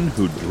man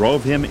who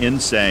drove him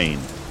insane.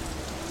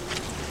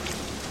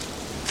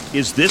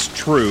 Is this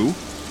true?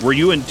 Were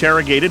you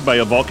interrogated by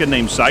a Vulcan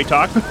named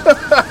Psytok?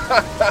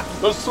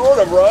 The Sword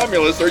of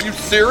Romulus, are you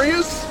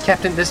serious?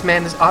 Captain, this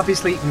man is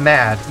obviously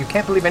mad. You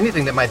can't believe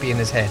anything that might be in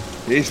his head.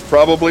 He's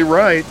probably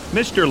right.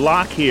 Mr.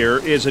 Locke here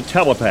is a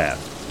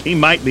telepath. He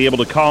might be able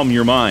to calm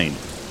your mind.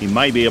 He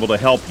might be able to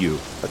help you.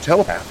 A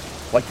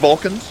telepath? Like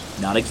Vulcans?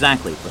 Not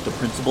exactly, but the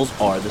principles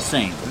are the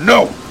same.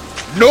 No!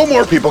 No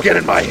more people get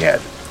in my head!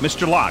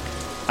 Mr. Locke,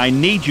 I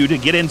need you to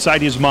get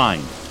inside his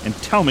mind and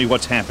tell me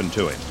what's happened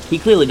to him. He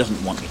clearly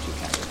doesn't want me to,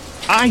 Captain.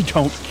 I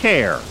don't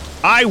care.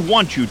 I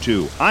want you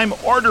to. I'm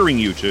ordering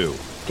you to.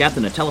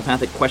 Captain, a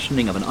telepathic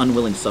questioning of an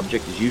unwilling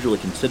subject is usually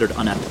considered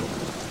unethical.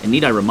 And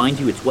need I remind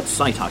you, it's what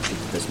Psytok did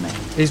with this man.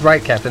 He's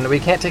right, Captain. We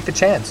can't take the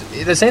chance.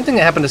 The same thing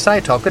that happened to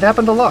Psytok could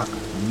happen to Locke.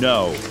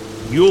 No.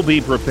 You'll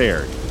be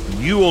prepared.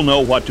 You will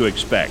know what to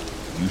expect.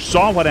 You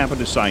saw what happened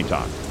to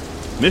Psytok.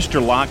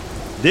 Mr. Locke,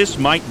 this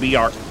might be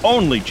our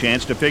only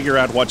chance to figure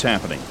out what's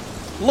happening.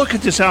 Look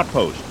at this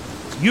outpost.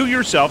 You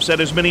yourself said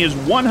as many as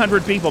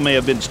 100 people may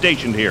have been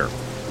stationed here.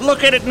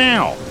 Look at it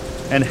now.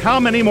 And how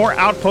many more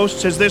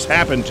outposts has this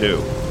happened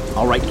to?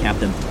 All right,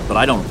 Captain, but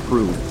I don't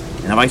approve.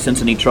 And if I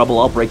sense any trouble,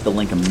 I'll break the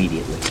link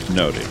immediately.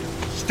 Noted.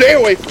 Stay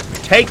away from me.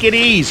 Take it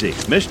easy.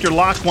 Mr.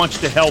 Locke wants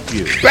to help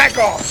you. Back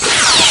off!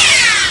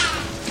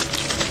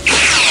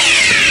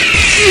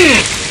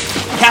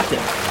 Captain!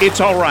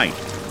 It's all right.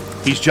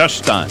 He's just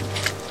stunned.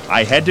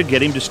 I had to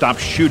get him to stop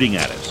shooting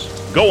at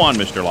us. Go on,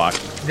 Mr. Locke.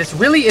 This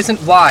really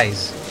isn't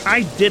wise.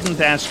 I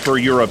didn't ask for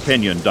your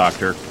opinion,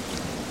 Doctor.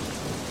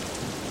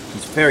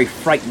 He's very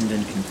frightened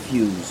and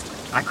confused.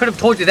 I could have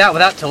told you that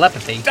without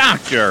telepathy.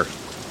 Doctor!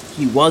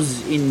 He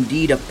was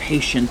indeed a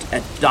patient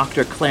at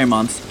Dr.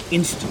 Claremont's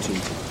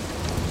institute.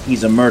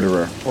 He's a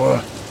murderer.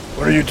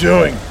 What are you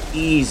doing?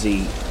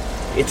 Easy.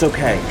 It's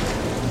okay.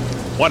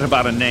 What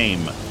about a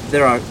name?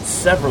 There are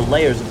several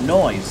layers of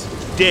noise.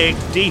 Dig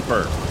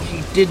deeper.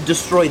 He did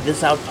destroy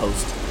this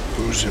outpost.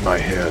 Who's in my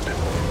head?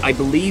 I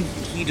believe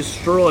he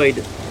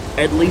destroyed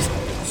at least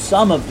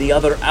some of the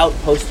other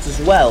outposts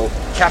as well.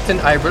 Captain,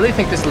 I really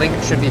think this link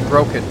should be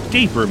broken.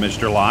 Deeper,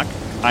 Mr. Locke.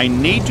 I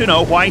need to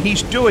know why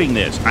he's doing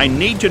this. I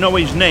need to know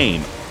his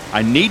name.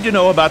 I need to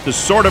know about the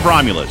Sword of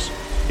Romulus.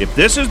 If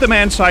this is the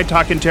man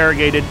Psytalk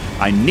interrogated,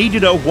 I need to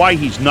know why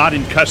he's not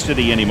in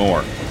custody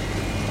anymore.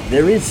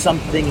 There is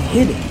something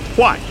hidden.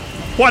 What?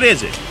 What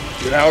is it?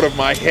 Get out of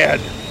my head.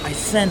 I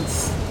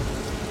sense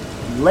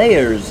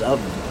layers of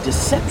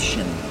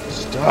deception.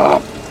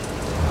 Stop.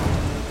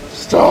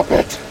 Stop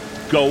it.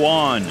 Go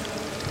on.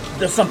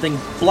 There's something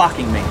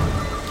blocking me.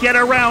 Get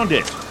around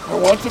it. I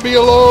want to be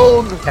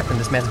alone. Captain,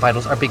 this man's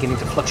vitals are beginning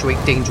to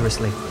fluctuate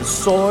dangerously. The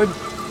Sword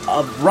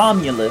of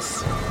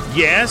Romulus.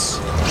 Yes?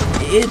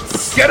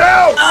 It's... Get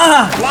out!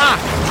 Locke!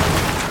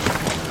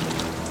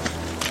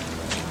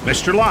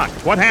 Mr. Locke,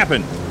 what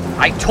happened?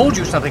 I told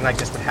you something like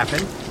this would happen.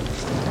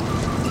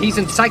 He's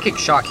in psychic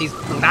shock. He's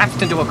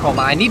lapsed into a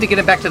coma. I need to get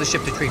him back to the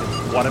ship to treat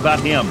him. What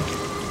about him?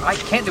 I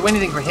can't do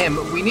anything for him.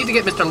 We need to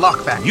get Mr.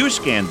 Locke back. You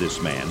scanned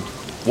this man.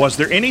 Was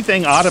there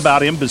anything odd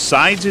about him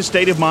besides his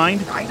state of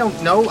mind? I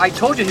don't know. I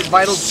told you his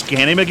vitals...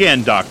 Scan him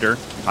again, Doctor.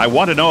 I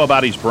want to know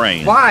about his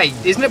brain. Why?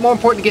 Isn't it more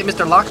important to get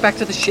Mr. Locke back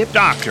to the ship?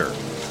 Doctor,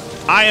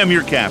 I am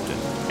your captain,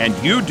 and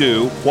you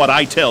do what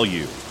I tell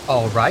you.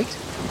 All right.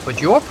 But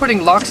you're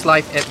putting Locke's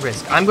life at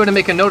risk. I'm going to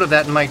make a note of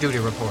that in my duty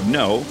report.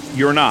 No,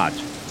 you're not.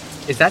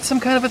 Is that some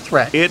kind of a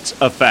threat? It's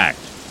a fact.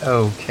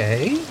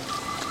 Okay.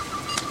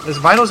 His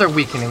vitals are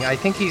weakening. I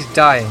think he's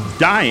dying.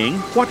 Dying?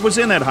 What was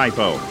in that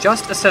hypo?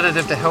 Just a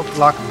sedative to help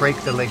Locke break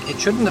the link. It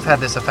shouldn't have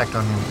had this effect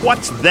on him.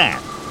 What's that?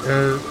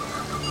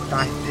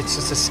 It's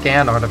just a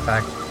scan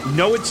artifact.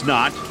 No, it's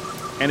not.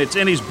 And it's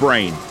in his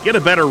brain. Get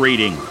a better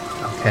reading.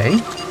 Okay.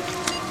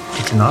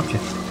 It's an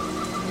object.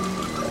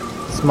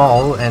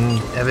 Small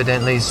and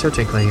evidently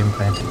surgically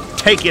implanted.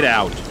 Take it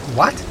out.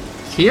 What?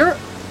 Here?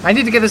 I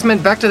need to get this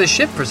man back to the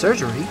ship for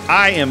surgery.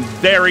 I am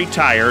very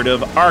tired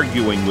of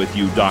arguing with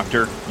you,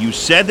 Doctor. You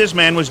said this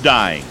man was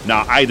dying.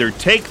 Now either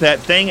take that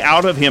thing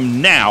out of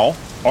him now,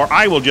 or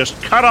I will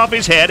just cut off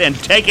his head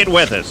and take it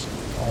with us.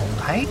 All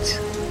right.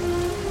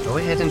 Go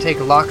ahead and take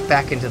Locke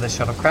back into the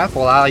shuttlecraft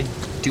while I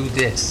do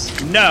this.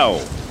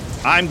 No.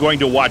 I'm going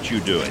to watch you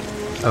do it.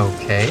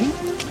 Okay.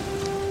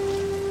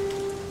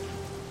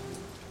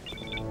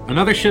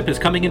 Another ship is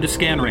coming into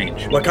scan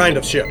range. What kind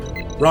of ship?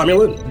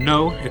 Romulan?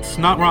 No, it's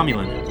not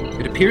Romulan.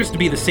 It appears to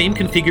be the same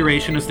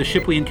configuration as the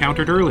ship we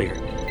encountered earlier.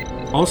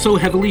 Also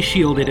heavily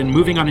shielded and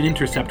moving on an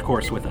intercept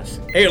course with us.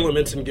 Hail him,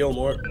 Ensign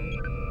Gilmore.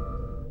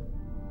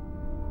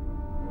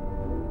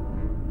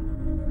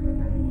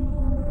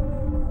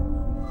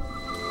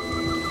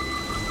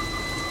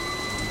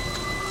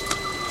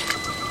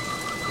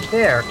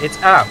 There,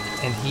 it's out,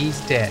 and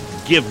he's dead.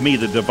 Give me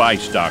the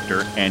device,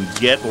 Doctor, and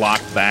get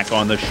Locke back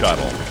on the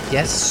shuttle.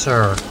 Yes,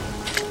 sir.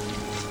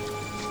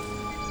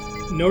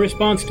 No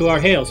response to our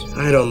hails.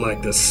 I don't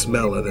like the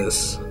smell of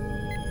this.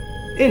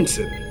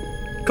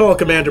 Ensign, call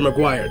Commander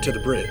McGuire to the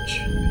bridge.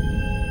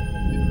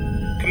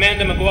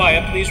 Commander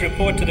McGuire, please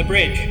report to the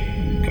bridge.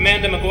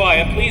 Commander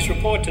McGuire, please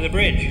report to the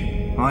bridge.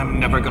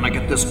 I'm never gonna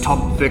get this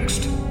tub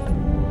fixed.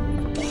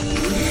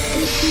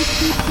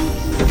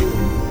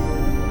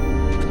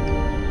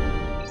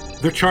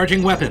 They're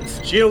charging weapons.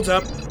 Shields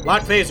up.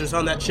 Lock phasers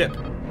on that ship.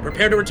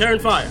 Prepare to return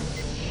fire.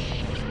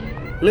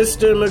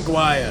 Mr.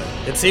 McGuire,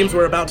 it seems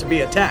we're about to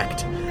be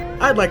attacked.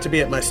 I'd like to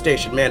be at my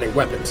station manning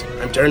weapons.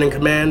 I'm turning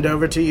command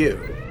over to you.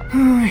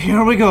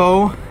 Here we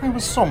go. I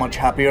was so much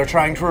happier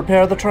trying to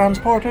repair the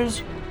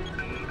transporters.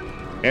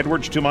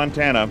 Edwards to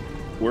Montana.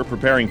 We're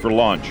preparing for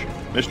launch.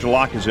 Mr.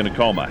 Locke is in a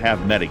coma.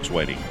 Have medics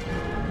waiting.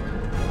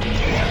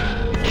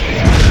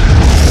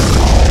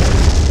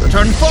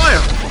 Return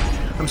fire!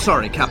 I'm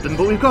sorry, Captain,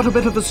 but we've got a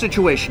bit of a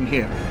situation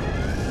here.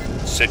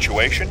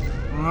 Situation?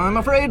 I'm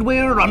afraid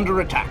we're under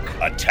attack.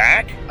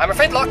 Attack? I'm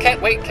afraid Locke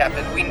can't wait,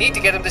 Captain. We need to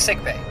get him to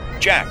sickbay.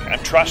 Jack,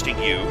 I'm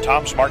trusting you,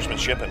 Tom's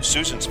marksmanship, and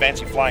Susan's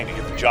fancy flying to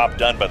get the job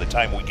done by the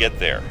time we get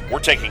there. We're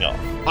taking off.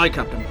 Aye,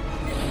 Captain.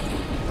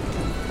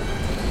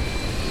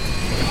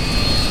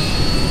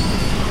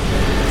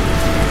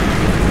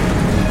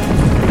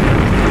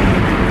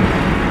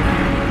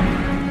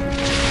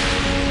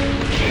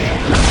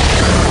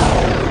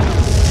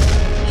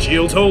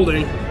 Shields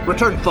holding.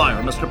 Return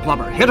fire, Mr.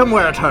 Plummer. Hit him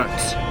where it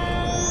hurts.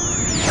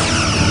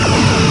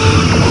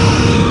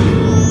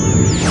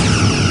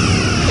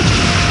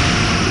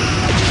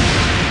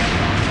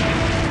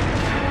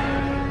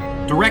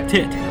 Direct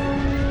hit.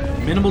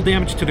 Minimal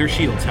damage to their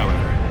shields,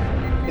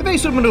 however.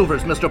 Evasive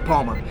maneuvers, Mr.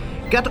 Palmer.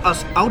 Get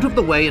us out of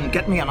the way and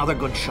get me another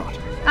good shot.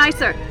 Aye,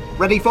 sir.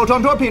 Ready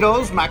photon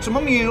torpedoes,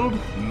 maximum yield.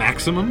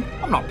 Maximum?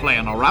 I'm not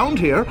playing around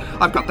here.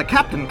 I've got the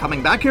captain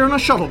coming back here in a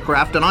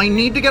shuttlecraft, and I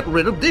need to get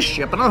rid of this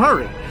ship in a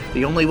hurry.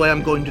 The only way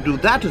I'm going to do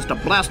that is to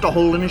blast a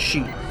hole in his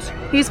shields.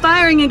 He's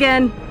firing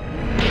again.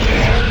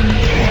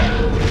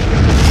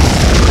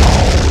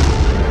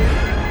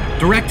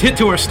 Direct hit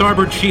to our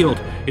starboard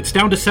shield. It's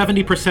down to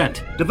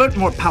 70%. Divert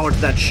more power to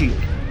that shield.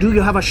 Do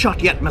you have a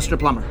shot yet, Mr.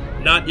 Plummer?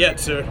 Not yet,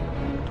 sir.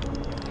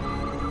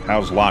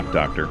 How's Locke,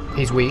 Doctor?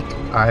 He's weak.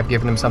 I've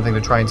given him something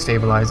to try and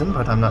stabilize him,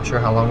 but I'm not sure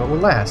how long it will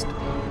last.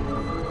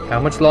 How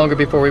much longer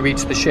before we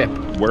reach the ship?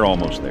 We're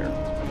almost there.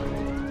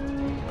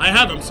 I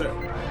have him, sir.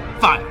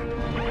 Fire.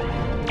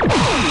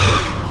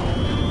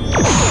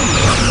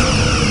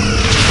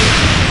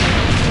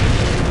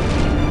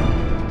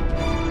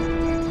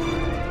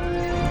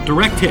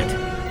 Direct hit.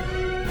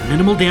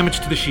 Minimal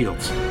damage to the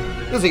shields.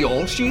 Is he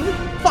all shield?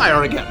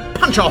 Fire again.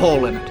 Punch a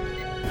hole in it.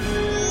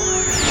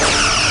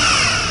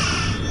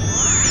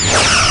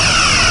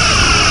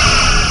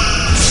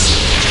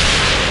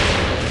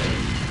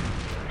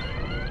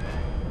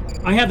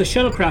 I have the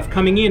shuttlecraft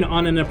coming in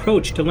on an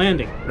approach to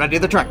landing. Ready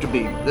the tractor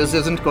beam. This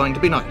isn't going to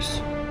be nice.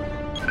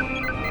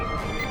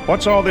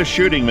 What's all this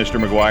shooting,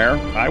 Mr. McGuire?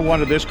 I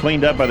wanted this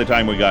cleaned up by the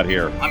time we got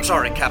here. I'm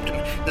sorry, Captain.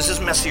 This is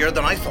messier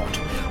than I thought.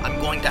 I'm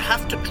going to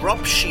have to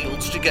drop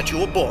shields to get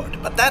you aboard,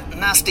 but that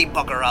nasty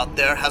bugger out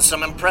there has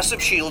some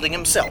impressive shielding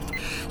himself,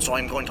 so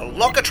I'm going to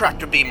lock a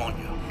tractor beam on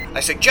you.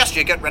 I suggest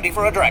you get ready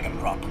for a dragon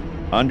drop.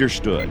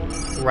 Understood.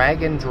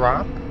 Drag and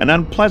drop? An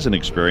unpleasant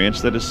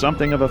experience that is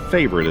something of a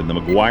favorite in the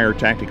McGuire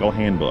Tactical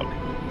Handbook.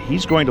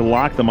 He's going to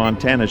lock the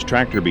Montana's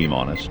tractor beam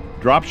on us,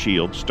 drop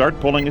shields, start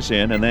pulling us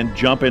in, and then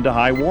jump into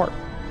high warp.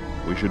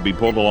 We should be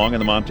pulled along in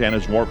the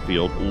Montana's warp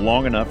field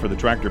long enough for the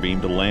tractor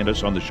beam to land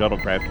us on the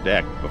shuttlecraft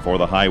deck before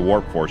the high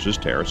warp forces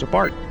tear us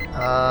apart.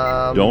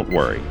 Don't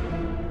worry.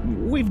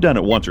 We've done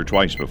it once or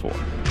twice before.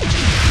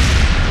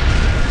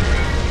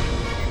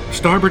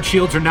 Starboard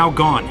shields are now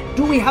gone.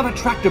 Do we have a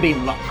tractor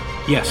beam lock?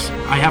 Yes,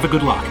 I have a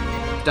good lock.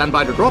 Stand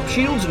by to drop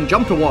shields and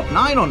jump to warp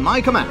 9 on my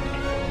command.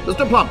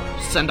 Mr.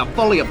 Plummer, send a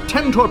volley of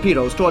 10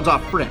 torpedoes towards our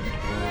friend.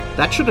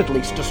 That should at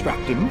least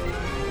distract him.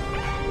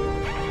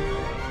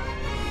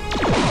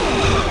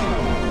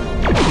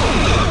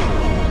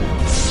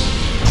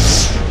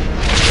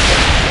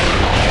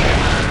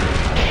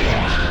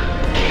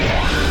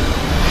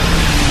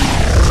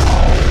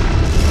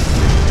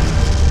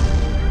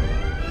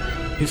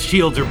 His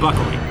shields are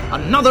buckling.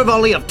 Another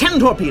volley of 10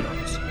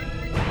 torpedoes.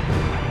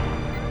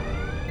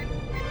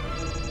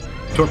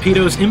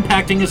 Torpedoes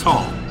impacting his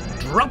hull.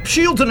 Drop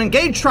shields and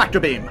engage tractor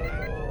beam.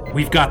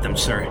 We've got them,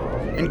 sir.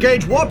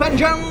 Engage warp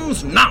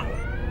engines now.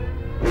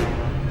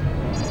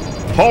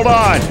 Hold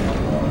on!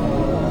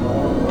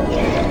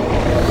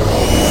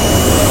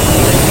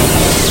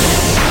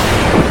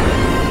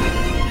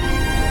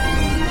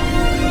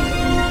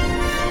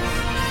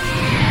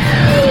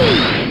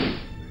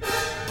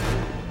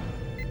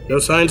 No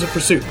signs of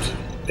pursuit.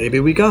 Maybe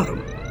we got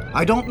him.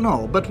 I don't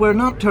know, but we're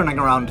not turning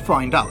around to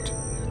find out.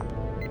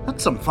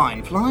 That's some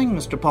fine flying,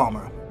 Mr.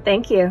 Palmer.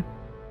 Thank you.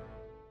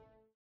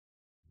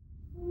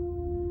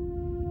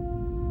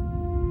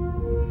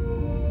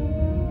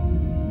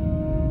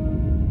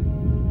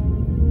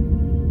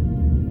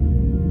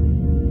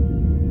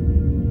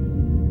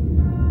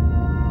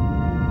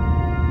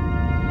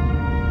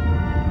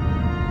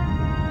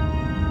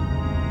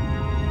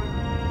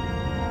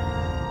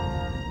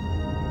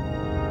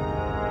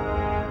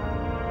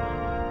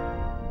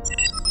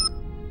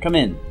 Come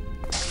in.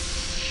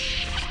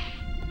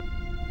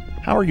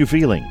 How are you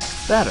feeling?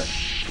 Better.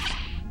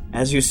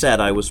 As you said,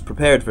 I was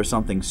prepared for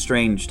something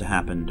strange to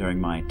happen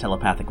during my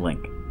telepathic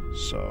link.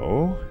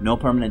 So? No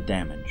permanent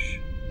damage.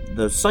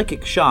 The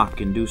psychic shock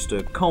induced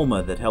a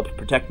coma that helped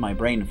protect my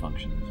brain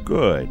functions.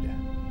 Good.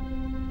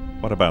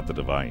 What about the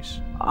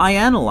device? I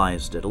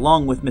analyzed it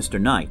along with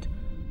Mr. Knight.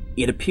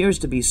 It appears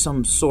to be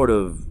some sort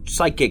of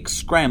psychic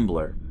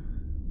scrambler.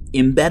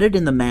 Embedded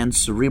in the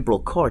man's cerebral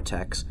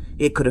cortex,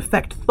 it could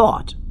affect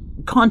thought,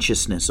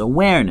 consciousness,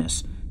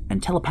 awareness,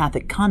 and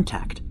telepathic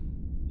contact.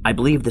 I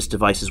believe this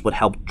device is what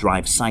helped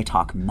drive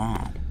Cytok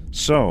mad.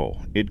 So,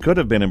 it could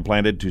have been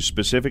implanted to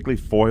specifically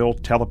foil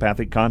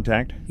telepathic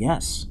contact?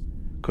 Yes.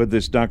 Could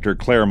this Dr.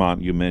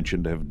 Claremont you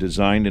mentioned have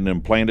designed and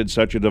implanted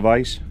such a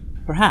device?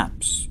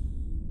 Perhaps.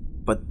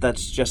 But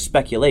that's just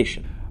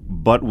speculation.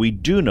 But we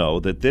do know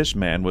that this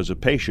man was a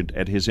patient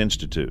at his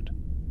institute.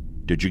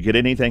 Did you get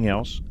anything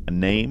else? A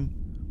name?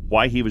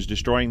 Why he was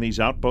destroying these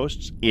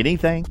outposts?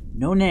 Anything?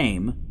 No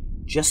name,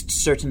 just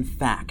certain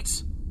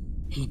facts.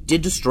 He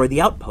did destroy the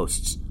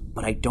outposts,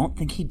 but I don't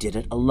think he did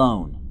it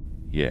alone.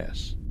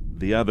 Yes,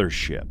 the other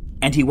ship.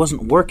 And he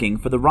wasn't working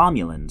for the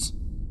Romulans.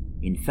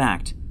 In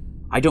fact,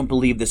 I don't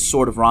believe this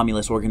Sword of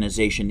Romulus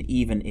organization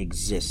even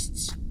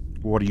exists.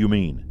 What do you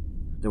mean?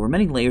 There were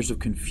many layers of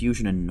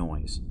confusion and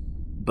noise,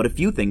 but a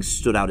few things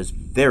stood out as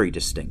very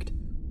distinct.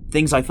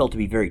 Things I felt to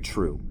be very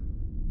true.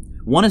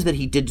 One is that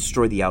he did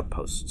destroy the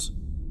outposts.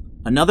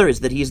 Another is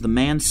that he is the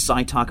man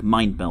Cytok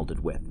mind-melded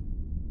with.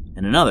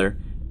 And another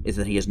is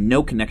that he has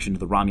no connection to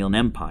the Romulan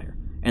Empire,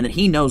 and that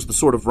he knows the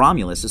Sword of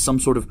Romulus is some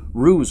sort of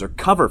ruse or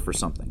cover for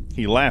something.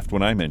 He laughed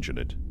when I mentioned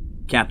it.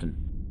 Captain,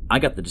 I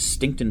got the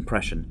distinct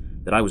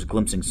impression that I was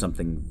glimpsing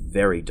something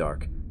very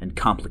dark and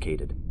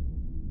complicated.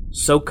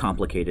 So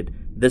complicated,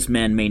 this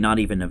man may not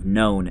even have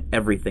known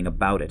everything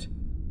about it,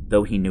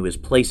 though he knew his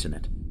place in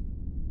it.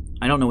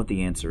 I don't know what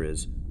the answer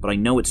is, but I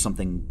know it's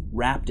something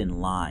wrapped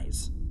in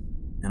lies,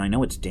 and I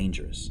know it's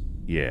dangerous.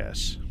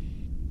 Yes.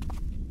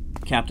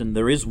 Captain,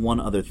 there is one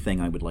other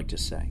thing I would like to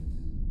say.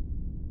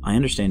 I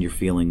understand your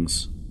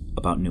feelings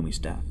about Numi's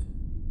death,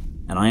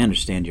 and I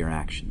understand your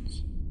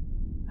actions.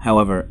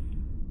 However,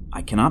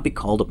 I cannot be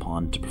called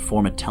upon to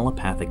perform a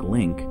telepathic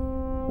link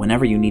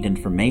whenever you need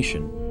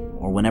information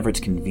or whenever it's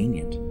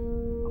convenient.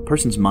 A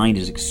person's mind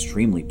is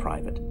extremely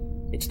private.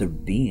 It's their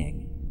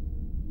being.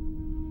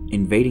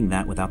 Invading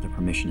that without their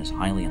permission is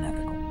highly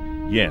unethical.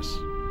 Yes,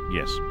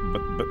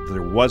 but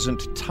there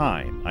wasn't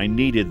time. I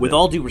needed With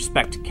all due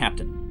respect,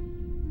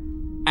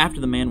 Captain,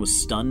 after the man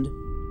was stunned,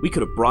 we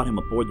could have brought him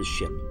aboard the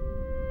ship.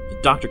 The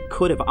doctor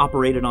could have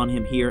operated on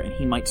him here, and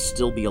he might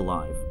still be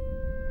alive.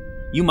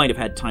 You might have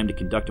had time to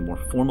conduct a more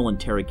formal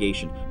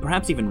interrogation,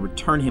 perhaps even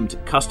return him to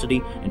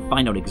custody and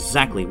find out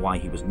exactly why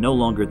he was no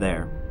longer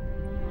there.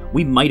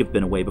 We might have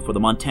been away before the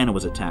Montana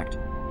was attacked.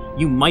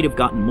 You might have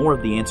gotten more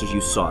of the answers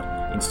you sought.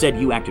 Instead,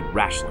 you acted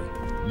rashly.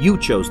 You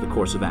chose the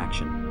course of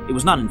action. It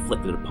was not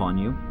inflicted upon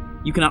you.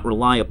 You cannot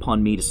rely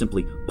upon me to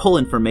simply pull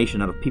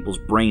information out of people's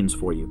brains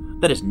for you.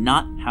 That is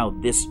not how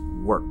this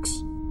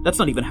works. That's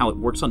not even how it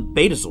works on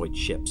Betazoid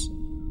ships.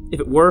 If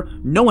it were,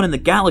 no one in the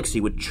galaxy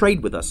would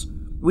trade with us.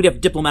 We'd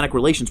have diplomatic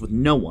relations with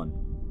no one.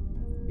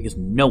 Because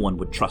no one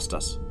would trust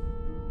us.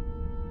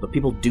 But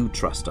people do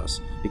trust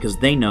us, because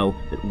they know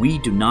that we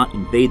do not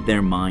invade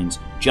their minds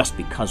just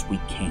because we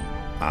can.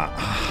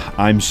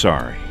 I'm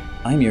sorry.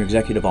 I'm your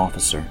executive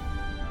officer,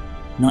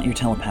 not your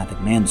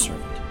telepathic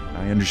manservant.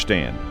 I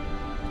understand.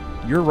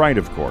 You're right,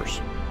 of course.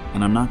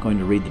 And I'm not going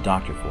to read the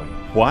doctor for you.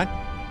 What?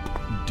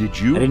 Did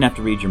you? I didn't have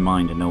to read your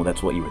mind to know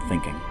that's what you were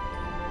thinking.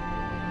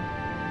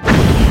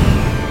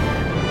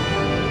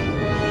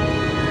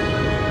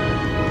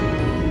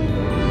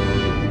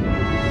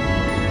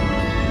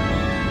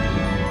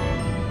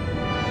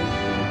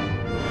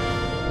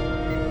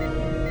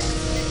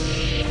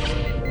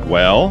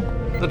 Well?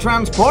 The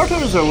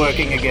transporters are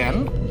working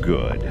again.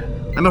 Good.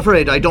 I'm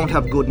afraid I don't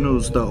have good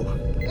news, though.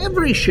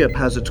 Every ship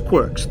has its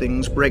quirks.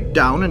 Things break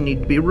down and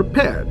need to be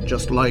repaired,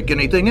 just like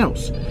anything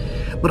else.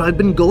 But I've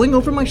been going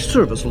over my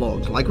service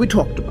logs like we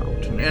talked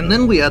about, and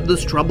then we had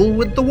this trouble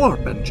with the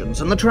warp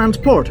engines and the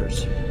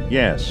transporters.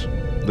 Yes.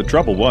 The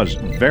trouble was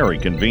very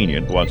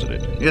convenient, wasn't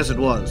it? Yes, it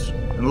was.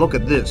 And look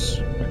at this.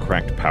 A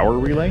cracked power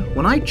relay?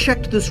 When I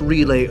checked this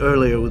relay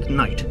earlier with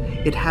Knight,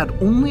 it had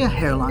only a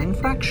hairline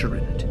fracture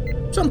in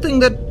it. Something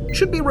that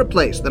should be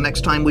replaced the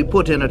next time we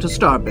put in at a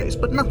starbase,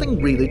 but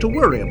nothing really to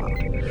worry about.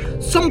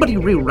 Somebody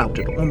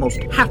rerouted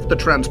almost half the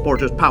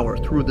transporter's power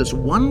through this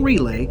one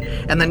relay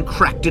and then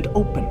cracked it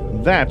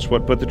open. That's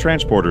what put the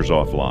transporters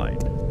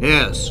offline.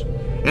 Yes.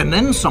 And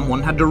then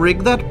someone had to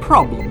rig that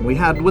problem we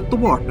had with the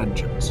warp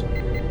engines.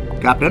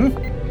 Captain,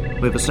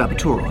 we have a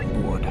saboteur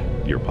on board.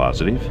 You're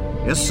positive?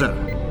 Yes,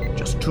 sir.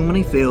 Just too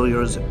many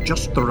failures at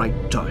just the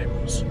right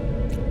times.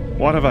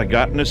 What have I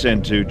gotten us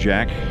into,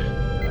 Jack?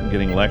 I'm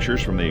getting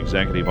lectures from the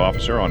executive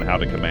officer on how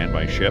to command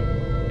my ship,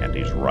 and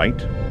he's right.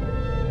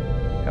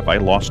 Have I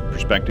lost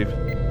perspective?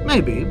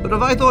 Maybe, but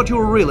if I thought you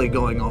were really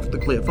going off the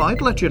cliff,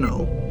 I'd let you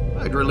know.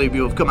 I'd relieve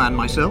you of command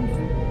myself.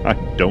 I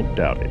don't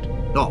doubt it.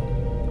 Oh,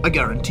 I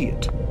guarantee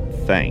it.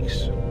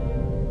 Thanks.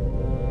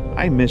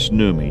 I miss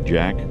Numi,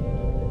 Jack.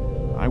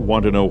 I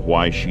want to know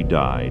why she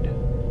died.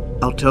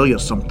 I'll tell you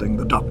something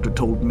the doctor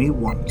told me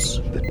once.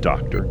 The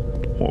doctor?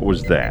 What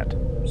was that?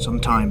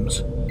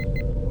 Sometimes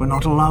we're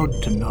not allowed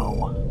to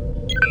know.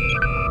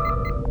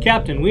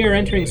 Captain, we are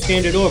entering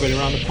standard orbit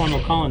around the Pornal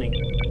colony,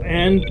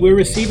 and we're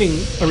receiving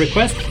a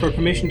request for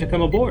permission to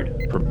come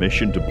aboard.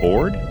 Permission to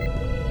board?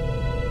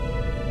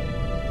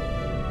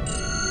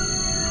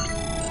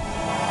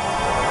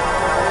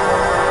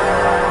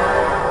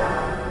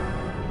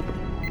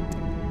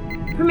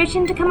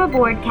 Permission to come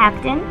aboard,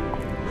 Captain.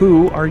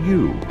 Who are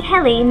you?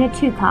 Kelly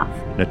Natukov.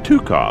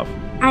 Natukov?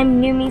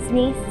 I'm Numi's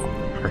niece.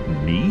 Her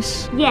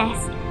niece?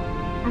 Yes.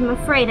 I'm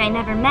afraid I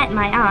never met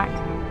my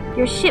aunt.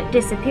 Your ship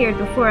disappeared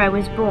before I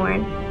was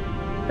born.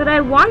 But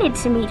I wanted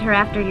to meet her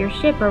after your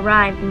ship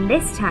arrived, and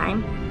this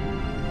time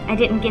I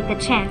didn't get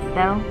the chance,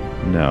 though.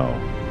 No.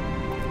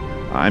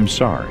 I'm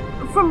sorry.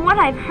 From what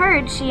I've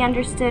heard, she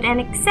understood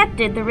and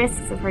accepted the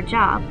risks of her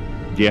job.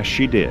 Yes,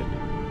 she did.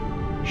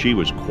 She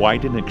was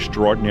quite an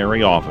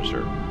extraordinary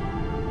officer,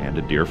 and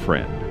a dear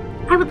friend.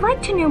 I would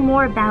like to know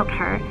more about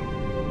her.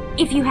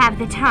 If you have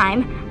the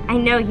time, I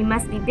know you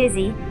must be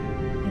busy.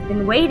 I've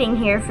been waiting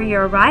here for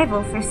your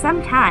arrival for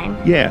some time.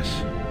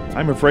 Yes,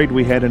 I'm afraid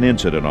we had an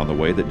incident on the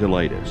way that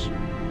delayed us.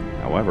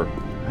 However,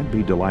 I'd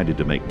be delighted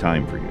to make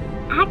time for you.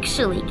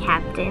 Actually,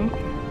 Captain,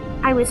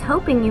 I was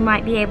hoping you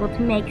might be able to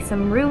make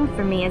some room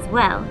for me as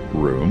well.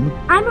 Room?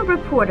 I'm a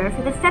reporter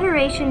for the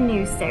Federation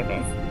News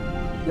Service.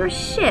 Your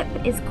ship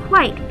is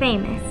quite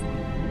famous.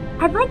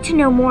 I'd like to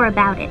know more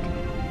about it.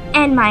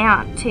 And my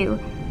aunt, too.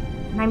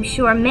 And I'm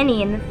sure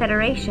many in the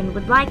Federation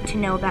would like to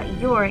know about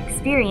your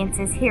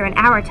experiences here in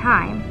our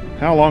time.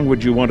 How long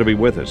would you want to be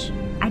with us?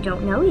 I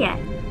don't know yet.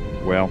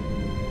 Well,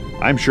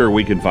 I'm sure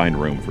we can find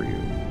room for you.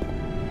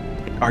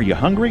 Are you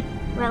hungry?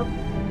 Well,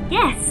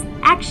 yes,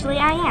 actually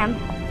I am.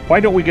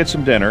 Why don't we get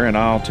some dinner and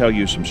I'll tell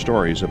you some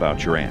stories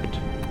about your aunt.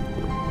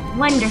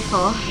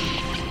 Wonderful.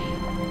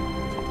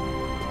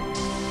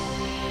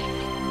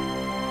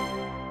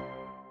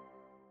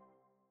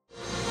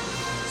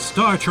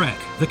 Star Trek,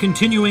 The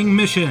Continuing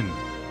Mission.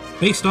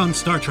 Based on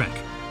Star Trek,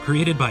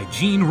 created by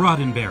Gene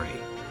Roddenberry.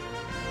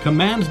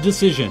 Command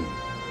Decision,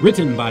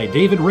 written by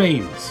David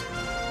Rains.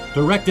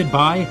 Directed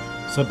by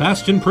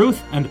Sebastian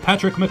Pruth and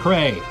Patrick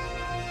McRae.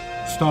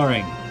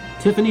 Starring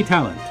Tiffany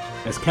Talent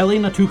as Kelly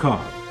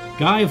Natukov,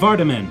 Guy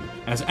Vardaman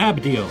as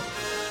Abdiel,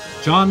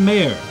 John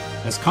Mayer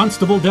as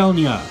Constable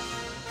Delnia,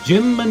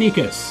 Jim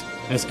Manikis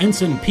as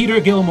Ensign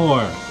Peter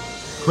Gilmore,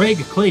 Craig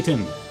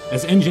Clayton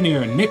as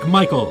Engineer Nick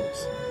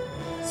Michaels.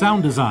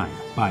 Sound design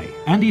by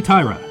Andy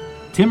Tyra,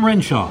 Tim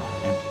Renshaw,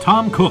 and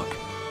Tom Cook.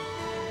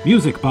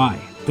 Music by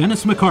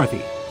Dennis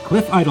McCarthy,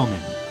 Cliff Idleman,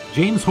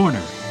 James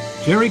Horner,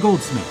 Jerry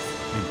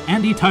Goldsmith, and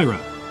Andy Tyra.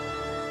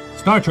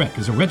 Star Trek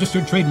is a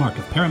registered trademark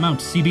of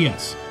Paramount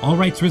CBS, all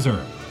rights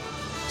reserved.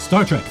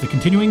 Star Trek: The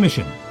Continuing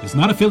Mission is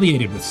not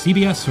affiliated with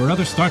CBS or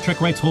other Star Trek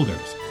rights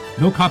holders.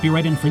 No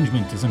copyright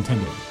infringement is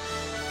intended.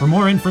 For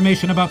more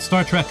information about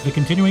Star Trek: The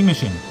Continuing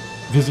Mission,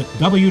 visit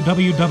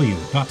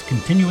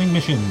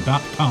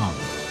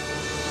www.continuingmission.com.